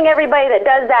I'm not saying everybody that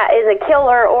does that is a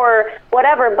killer or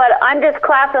whatever, but I'm just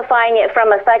classifying it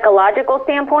from a psychological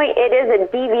standpoint. It is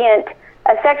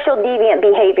a sexual deviant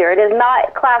behavior. It is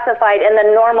not classified in the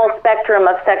normal spectrum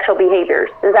of sexual behaviors.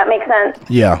 Does that make sense?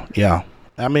 Yeah.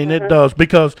 I mean, It does,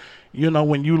 because,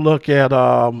 when you look at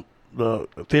the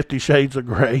 50 Shades of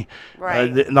Grey,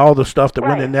 right, and all the stuff that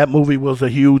went in that movie was a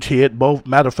huge hit.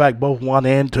 Matter of fact, both 1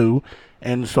 and 2.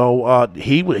 And so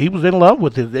he was in love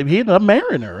with it. He ended up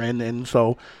marrying her. And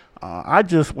so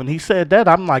when he said that,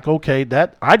 I'm like, okay,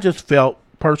 I just felt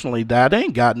personally that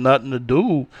ain't got nothing to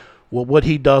do with what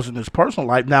he does in his personal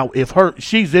life. Now, if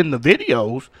she's in the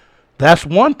videos, that's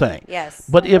one thing. Yes.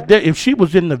 But if she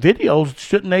was in the videos,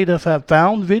 shouldn't they have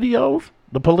found videos,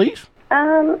 the police?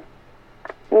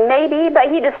 Maybe,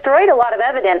 but he destroyed a lot of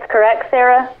evidence, correct,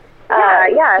 Sarah?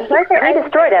 Yeah. So he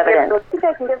destroyed evidence. I think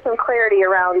I can give some clarity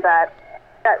around that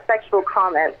sexual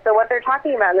comment. So what they're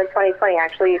talking about in the 2020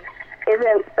 actually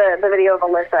isn't the video of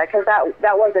Alissa, because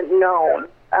that wasn't known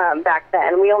back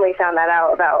then. We only found that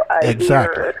out about a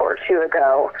year or two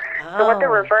ago. Oh. So what they're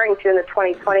referring to in the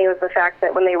 2020 was the fact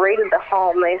that when they raided the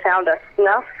home, they found a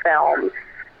snuff film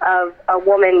of a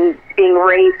woman being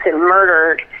raped and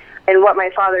murdered. And what my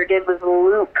father did was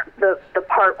loop the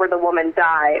part where the woman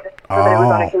died, so that it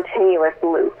was on a continuous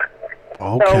loop.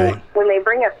 Okay. So when they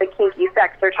bring up the kinky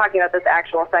sex, they're talking about this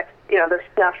actual sex, the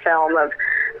snuff film of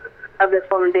this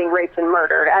woman being raped and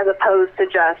murdered, as opposed to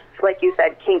just, like you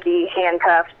said, kinky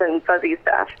handcuffs and fuzzy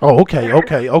stuff. Oh, okay, yeah.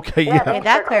 Okay,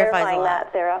 that clarifies a lot,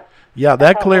 Sarah. Yeah,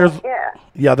 that clears.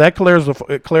 Yeah, that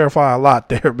clarify a lot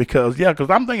there, because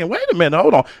I'm thinking, wait a minute,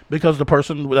 hold on, because the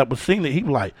person that was seeing it, he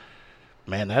was like,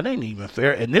 man, that ain't even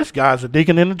fair. And this guy's a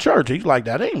deacon in the church. He's like,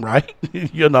 that ain't right.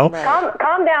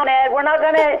 Calm down, Ed. We're not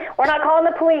calling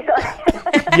the police.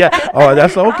 Yeah. Oh,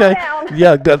 that's okay.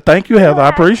 Yeah. Thank you, Heather. I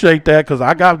appreciate that, because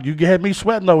you had me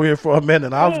sweating over here for a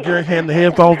minute. I was going to hand the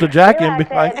headphones to Jackie and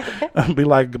be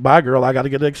like, bye, girl. I got to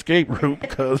get an escape route,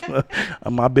 because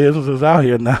my business is out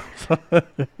here now.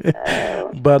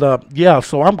 But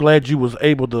so I'm glad you was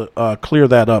able to clear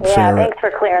that up, Sarah. Thanks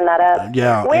for clearing that up.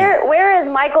 Yeah. Where is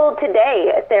Michael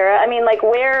today, Sarah? I mean,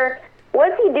 where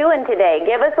What's he doing today?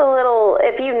 Give us a little,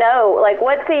 if you know, like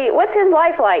what's his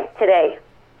life like today?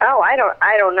 Oh, I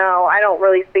don't know. I don't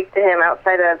really speak to him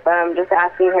outside of just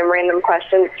asking him random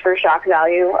questions for shock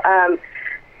value.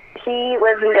 He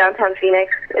lives in downtown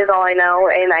Phoenix, is all I know,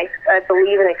 and I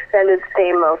believe an extended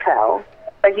stay motel.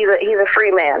 But he's a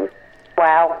free man.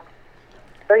 Wow.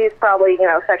 So he's probably,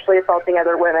 sexually assaulting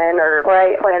other women or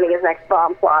planning his next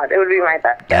bomb plot. It would be my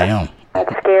best guess. Damn.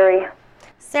 That's scary.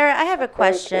 Sarah, I have a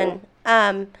question.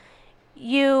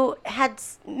 You had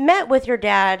met with your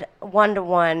dad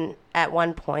one-to-one at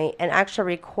one point and actually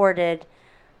recorded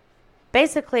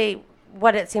basically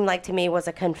what it seemed like to me was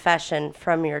a confession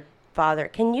from your father.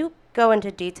 Can you go into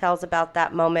details about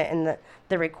that moment in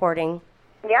the recording?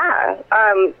 Yeah.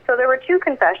 So there were two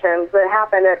confessions that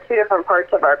happened at two different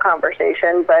parts of our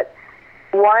conversation, but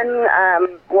one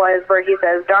was where he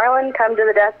says, "Darling, come to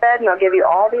the deathbed and I'll give you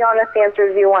all the honest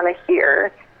answers you want to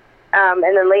hear." And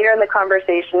then later in the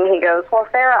conversation, he goes, "Well,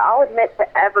 Sarah, I'll admit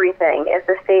to everything if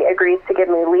the state agrees to give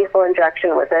me lethal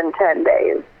injection within 10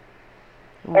 days.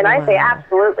 And I say,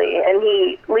 "Absolutely." And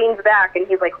he leans back and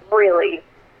he's like, "Really?"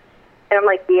 And I'm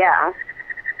like, "Yeah,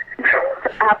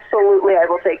 absolutely, I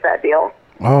will take that deal."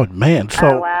 Oh, man. So.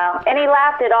 Oh, wow. And he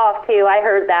laughed it off, too. I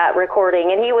heard that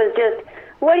recording. And he was just,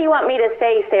 "What do you want me to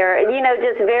say, Sarah?"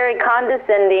 Just very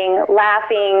condescending,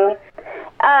 laughing.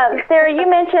 Sarah, you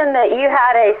mentioned that you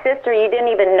had a sister you didn't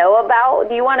even know about.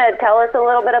 Do you want to tell us a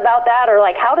little bit about that? Or,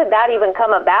 how did that even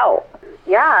come about?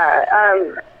 Yeah.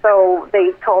 So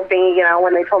they told me,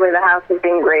 when they told me the house was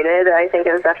being raided, I think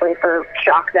it was definitely for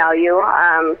shock value.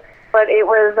 But it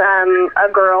was a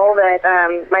girl that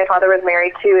my father was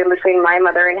married to in between my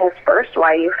mother and his first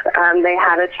wife. They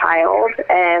had a child,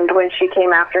 and when she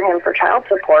came after him for child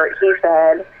support, he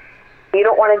said, "You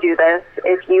don't want to do this.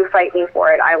 If you fight me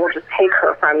for it, I will just take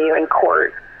her from you in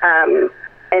court."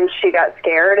 And she got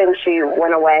scared, and she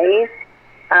went away.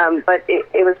 But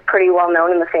it was pretty well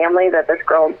known in the family that this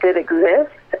girl did exist.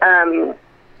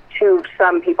 To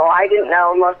some people, I didn't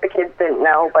know. Most of the kids didn't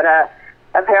know, but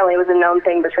apparently it was a known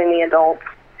thing between the adults.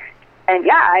 And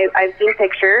yeah, I've seen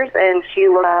pictures, and she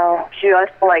looked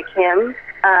just like him.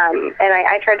 And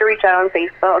I tried to reach out on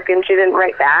Facebook, and she didn't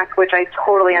write back, which I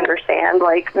totally understand.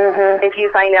 If you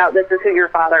find out this is who your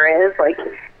father is,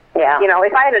 yeah,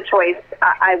 if I had a choice,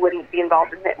 I wouldn't be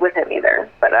involved with him either.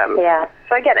 But yeah,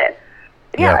 so I get it.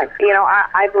 Yeah.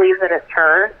 I believe that it's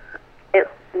her. It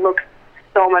looks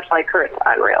so much like her, it's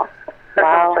unreal. So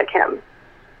much like him.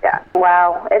 Yeah.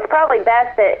 Wow. It's probably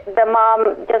best that the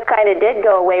mom just kind of did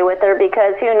go away with her,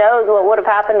 because who knows what would have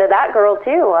happened to that girl,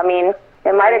 too. I mean,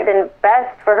 it might have been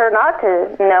best for her not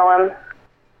to know him.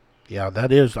 Yeah,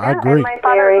 that is. I agree. And my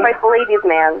father is quite the ladies'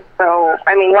 man. So,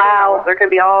 I mean, wow. There could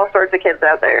be all sorts of kids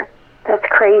out there. That's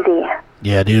crazy.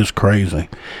 Yeah, it is crazy.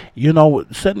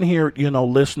 Sitting here,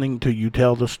 listening to you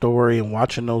tell the story and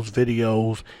watching those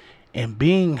videos and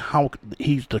being how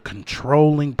he's the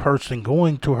controlling person,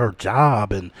 going to her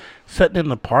job and sitting in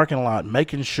the parking lot,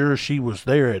 making sure she was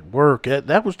there at work,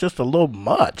 that was just a little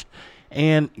much.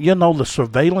 And, the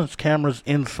surveillance cameras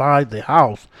inside the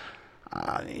house,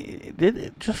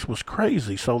 it just was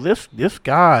crazy. So this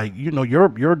guy,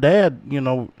 your dad,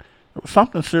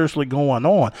 something seriously going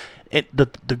on.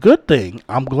 The good thing,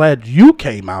 I'm glad you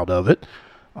came out of it,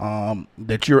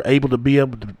 that you're able to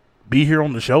be here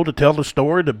on the show to tell the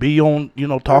story, to be on,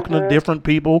 talking to different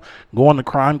people, going to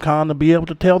CrimeCon to be able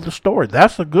to tell the story.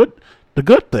 That's the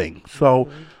good thing. So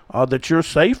that you're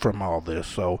safe from all this.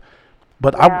 So,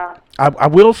 but yeah. I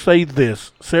will say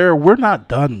this, Sarah, we're not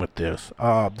done with this.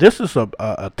 This is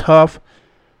a tough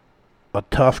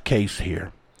case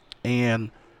here,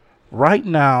 and right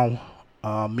now,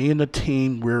 me and the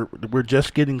team, we're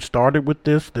just getting started with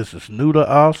this. This is new to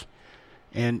us,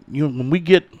 and when we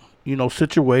get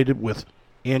situated with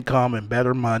income and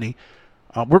better money,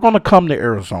 we're going to come to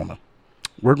Arizona.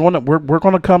 We're going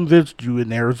to come visit you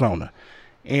in Arizona,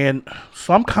 and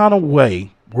some kind of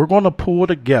way we're going to pull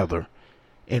together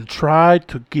and try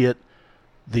to get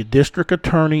the district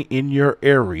attorney in your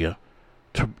area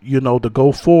to to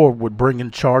go forward with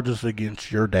bringing charges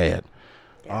against your dad.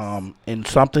 Yes. And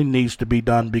something needs to be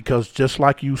done, because just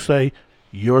like you say,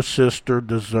 your sister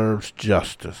deserves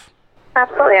justice.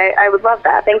 Absolutely. I would love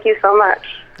that. Thank you so much.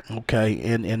 Okay.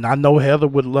 And I know Heather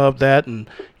would love that. And,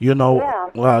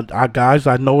 yeah. Guys,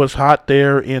 I know it's hot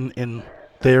there in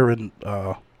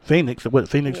Phoenix,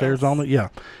 Phoenix, yes. Arizona. Yeah.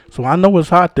 So I know it's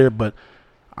hot there, but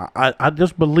I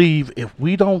just believe if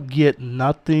we don't get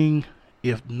nothing,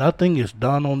 if nothing is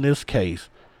done on this case,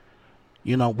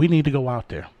 we need to go out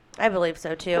there. I believe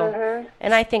so, too.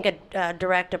 And I think a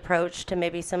direct approach to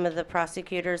maybe some of the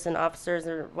prosecutors and officers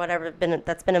or whatever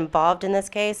that's been involved in this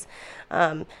case,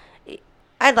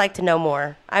 I'd like to know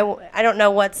more. I don't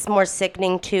know what's more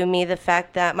sickening to me, the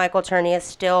fact that Michael Turney is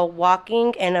still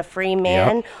walking and a free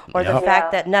man, or the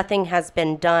fact that nothing has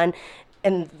been done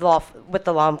with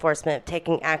the law enforcement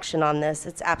taking action on this.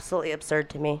 It's absolutely absurd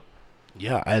to me.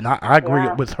 Yeah, and I agree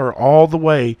with her all the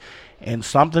way, and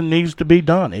something needs to be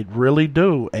done. It really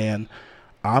do, and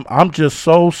I'm just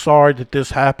so sorry that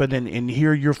this happened, and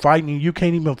here you're fighting, and you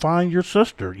can't even find your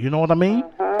sister. You know what I mean?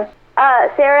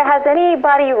 Sarah, has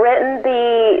anybody written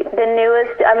the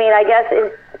newest? I mean, I guess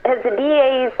has the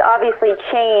DA's obviously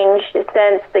changed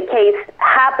since the case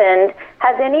happened?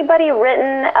 Has anybody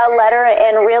written a letter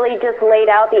and really just laid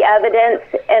out the evidence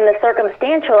and the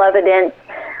circumstantial evidence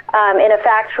in a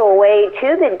factual way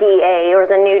to the DA or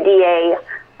the new DA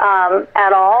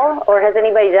at all? Or has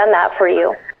anybody done that for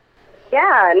you?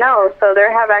 Yeah, no. So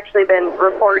there have actually been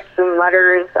reports and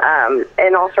letters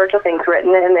and all sorts of things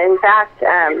written. And in fact,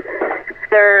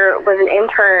 there was an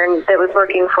intern that was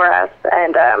working for us,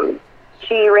 and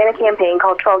she ran a campaign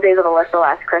called 12 Days of Alissa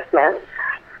last Christmas.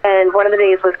 And one of the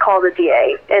days was call the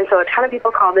DA. And so a ton of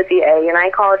people called the DA, and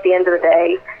I call at the end of the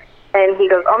day. And he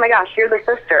goes, oh my gosh, you're the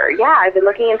sister. Yeah, I've been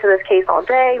looking into this case all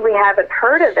day. We haven't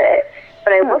heard of it.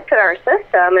 But I looked at our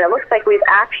system, and it looks like we've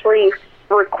actually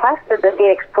requested the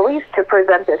Phoenix police to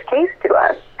present this case to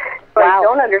us. But I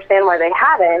don't understand why they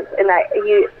haven't. And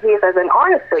he says, and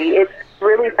honestly, it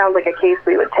really sounds like a case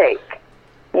we would take.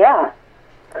 Yeah.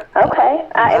 Okay.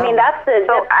 I mean, that's the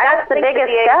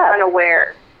biggest step.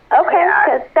 Unaware. Okay,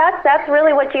 because that's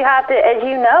really what you have to, as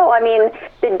you know, I mean,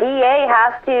 the DA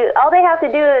has to, all they have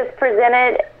to do is present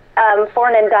it for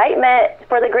an indictment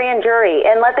for the grand jury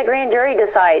and let the grand jury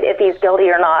decide if he's guilty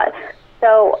or not.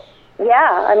 So,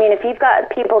 yeah, I mean, if you've got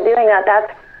people doing that,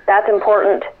 that's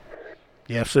important.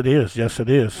 Yes, it is. Yes, it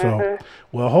is. So,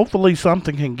 well, hopefully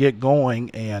something can get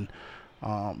going, and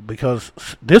because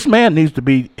this man needs to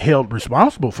be held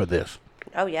responsible for this.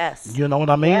 Oh, yes. You know what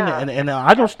I mean? Yeah. And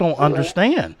I just don't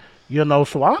understand, you know,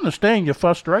 so I understand your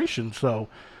frustration. So,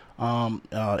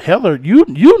 Heather, you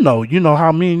know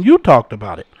how me and you talked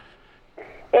about it.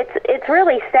 It's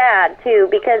really sad, too,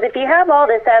 because if you have all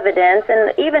this evidence,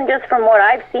 and even just from what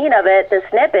I've seen of it, the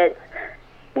snippets,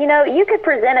 you know, you could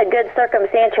present a good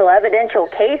circumstantial evidential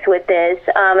case with this.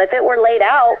 If it were laid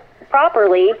out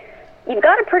properly, you've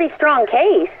got a pretty strong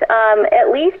case,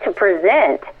 at least to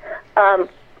present.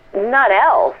 Not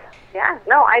else. Yeah,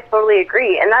 no, I totally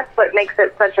agree, and that's what makes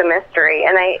it such a mystery.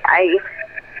 And I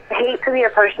hate to be a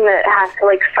person that has to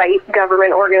like fight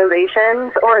government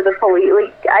organizations or the police.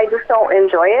 Like, I just don't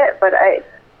enjoy it. But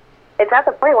it's at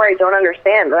the point where I don't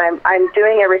understand. And I'm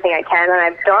doing everything I can, and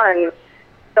I've done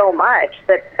so much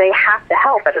that they have to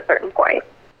help at a certain point.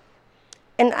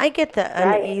 And I get the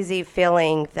uneasy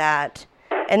feeling that,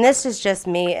 and this is just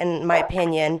me in my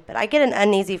opinion, but I get an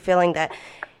uneasy feeling that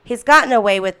he's gotten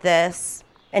away with this,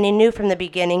 and he knew from the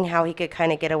beginning how he could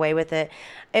kind of get away with it.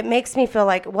 It makes me feel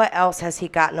like, what else has he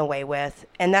gotten away with?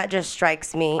 And that just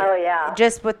strikes me. Oh, yeah.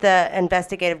 Just with the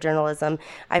investigative journalism,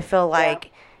 I feel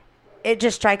like it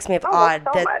just strikes me of odd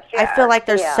so that much, I feel like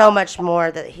there's so much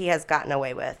more that he has gotten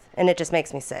away with, and it just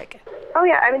makes me sick. Oh,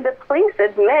 yeah. I mean, the police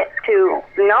admit to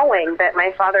knowing that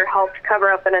my father helped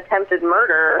cover up an attempted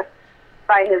murder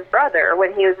by his brother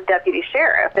when he was a deputy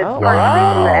sheriff. It's part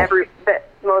of the reason that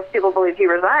most people believe he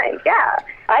resigned. Yeah.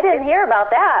 I didn't hear about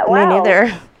that. Wow. Me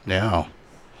neither. Yeah.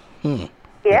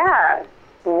 Yeah.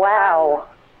 Wow.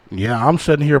 Yeah, I'm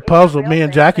sitting here puzzled. Me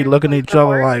and Jackie looking at each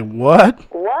other like, what?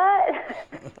 What?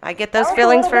 I get those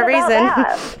feelings for a reason.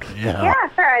 Yeah,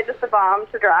 sure. I just a bomb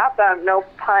to drop. No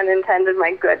pun intended.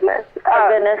 My goodness.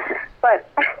 But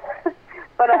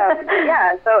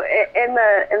yeah. So in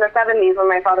the 70s, when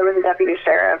my father was a deputy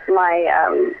sheriff,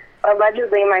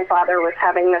 allegedly my father was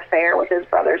having an affair with his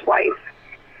brother's wife.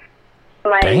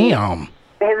 Damn.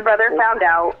 His brother found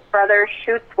out. Brother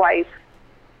shoots wife.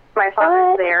 My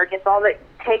father's there.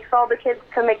 Takes all the kids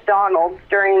to McDonald's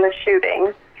during the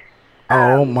shooting.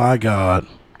 Oh my God.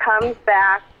 Comes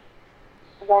back.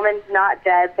 Woman's not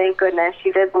dead. Thank goodness.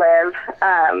 She did live.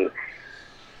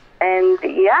 And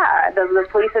yeah, the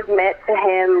police admit to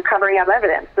him covering up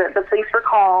evidence. The police were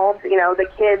called. You know, the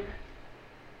kids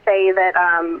say that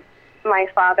my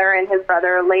father and his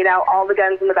brother laid out all the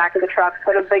guns in the back of the truck,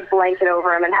 put a big blanket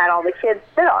over them, and had all the kids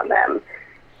sit on them.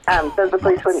 So the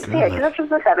police wouldn't see it, because this was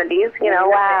the 70s, you know.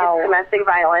 Wow. It's domestic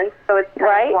violence, so it's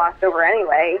kind of glossed over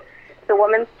anyway. The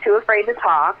woman's too afraid to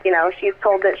talk. You know, she's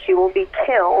told that she will be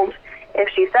killed if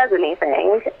she says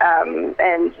anything,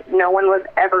 and no one was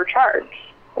ever charged.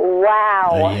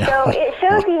 Wow. Yeah. So it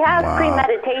shows he has Wow.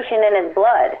 premeditation in his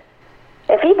blood.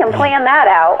 If he can plan that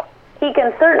out, he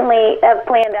can certainly have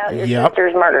planned out your Yep.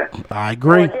 sister's murder. I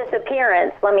agree. Or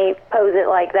disappearance. Let me pose it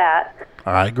like that.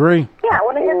 I agree. Yeah,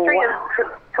 what a history of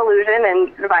collusion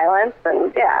and violence,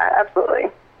 and yeah, absolutely.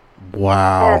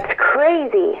 Wow. That's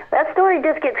crazy. That story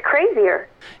just gets crazier.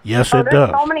 Yes, Oh, it there's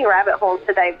does. so many rabbit holes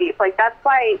to dive deep. Like that's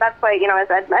why as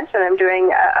Ed mentioned, I'm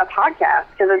doing a podcast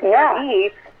because it's going to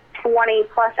be 20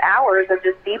 plus hours of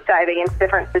just deep diving into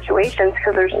different situations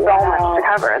because there's so much to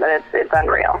cover that it's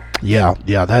unreal. Yeah,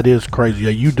 that is crazy.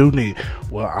 Yeah, you do need.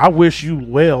 Well, I wish you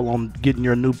well on getting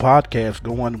your new podcast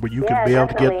going where you can be able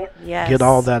to definitely. get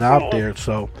all that out there.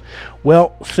 So,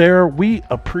 well, Sarah, we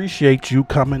appreciate you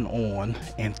coming on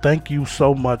and thank you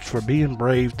so much for being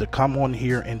brave to come on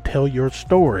here and tell your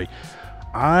story.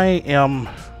 I'm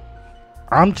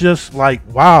just like,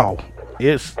 wow.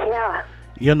 It's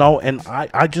and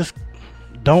I just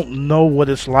don't know what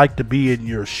it's like to be in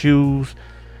your shoes,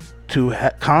 to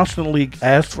constantly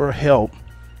ask for help,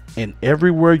 and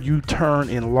everywhere you turn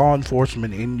in law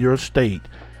enforcement in your state,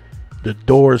 the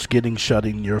door is getting shut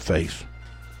in your face.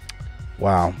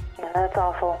 Wow. Yeah, that's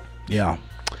awful. Yeah.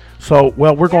 So,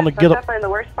 well, we're going to get up. Definitely the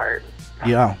worst part.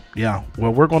 Yeah.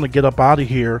 Well, we're going to get up out of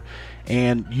here,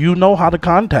 and you know how to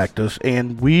contact us,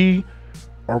 and we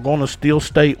are going to still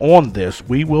stay on this.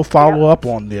 We will follow up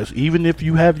on this, even if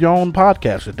you have your own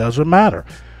podcast. It doesn't matter.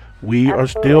 We are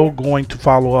still going to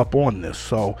follow up on this.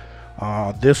 So,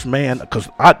 this man, because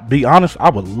I'd be honest, I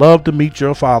would love to meet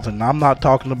your father, and I'm not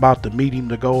talking about to meet him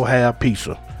to go have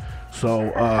pizza.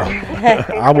 So,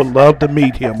 I would love to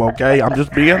meet him. Okay, I'm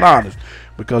just being honest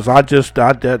because that's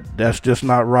just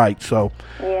not right. So,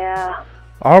 Yeah.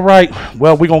 all right.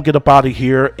 Well, we're gonna get up out of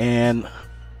here, and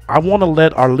I want to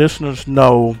let our listeners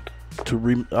know to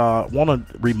want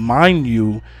to remind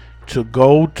you to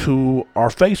go to our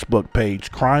Facebook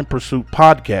page, Crime Pursuit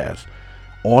Podcast,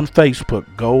 on Facebook.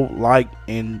 Go like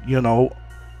and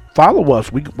follow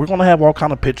us. We're going to have all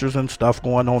kind of pictures and stuff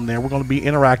going on there. We're going to be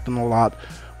interacting a lot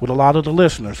with a lot of the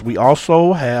listeners. We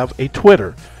also have a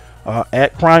Twitter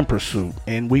at Crime Pursuit,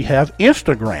 and we have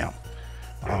Instagram.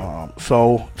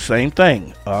 So same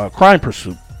thing, Crime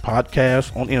Pursuit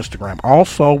Podcast on Instagram.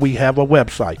 Also, we have a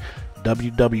website,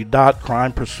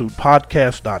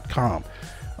 www.crimepursuitpodcast.com.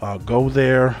 Go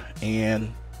there,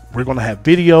 and we're going to have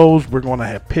videos. We're going to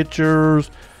have pictures.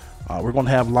 We're going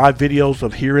to have live videos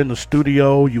of here in the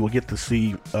studio. You will get to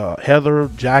see Heather,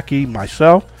 Jackie,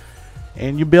 myself,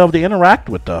 and you'll be able to interact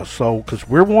with us. So, because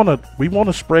we want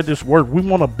to spread this word. We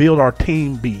want to build our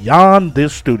team beyond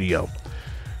this studio.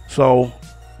 So,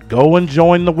 go and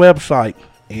join the website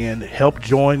and help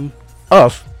join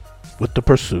us with the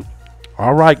pursuit.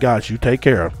 All right, guys, you take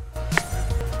care.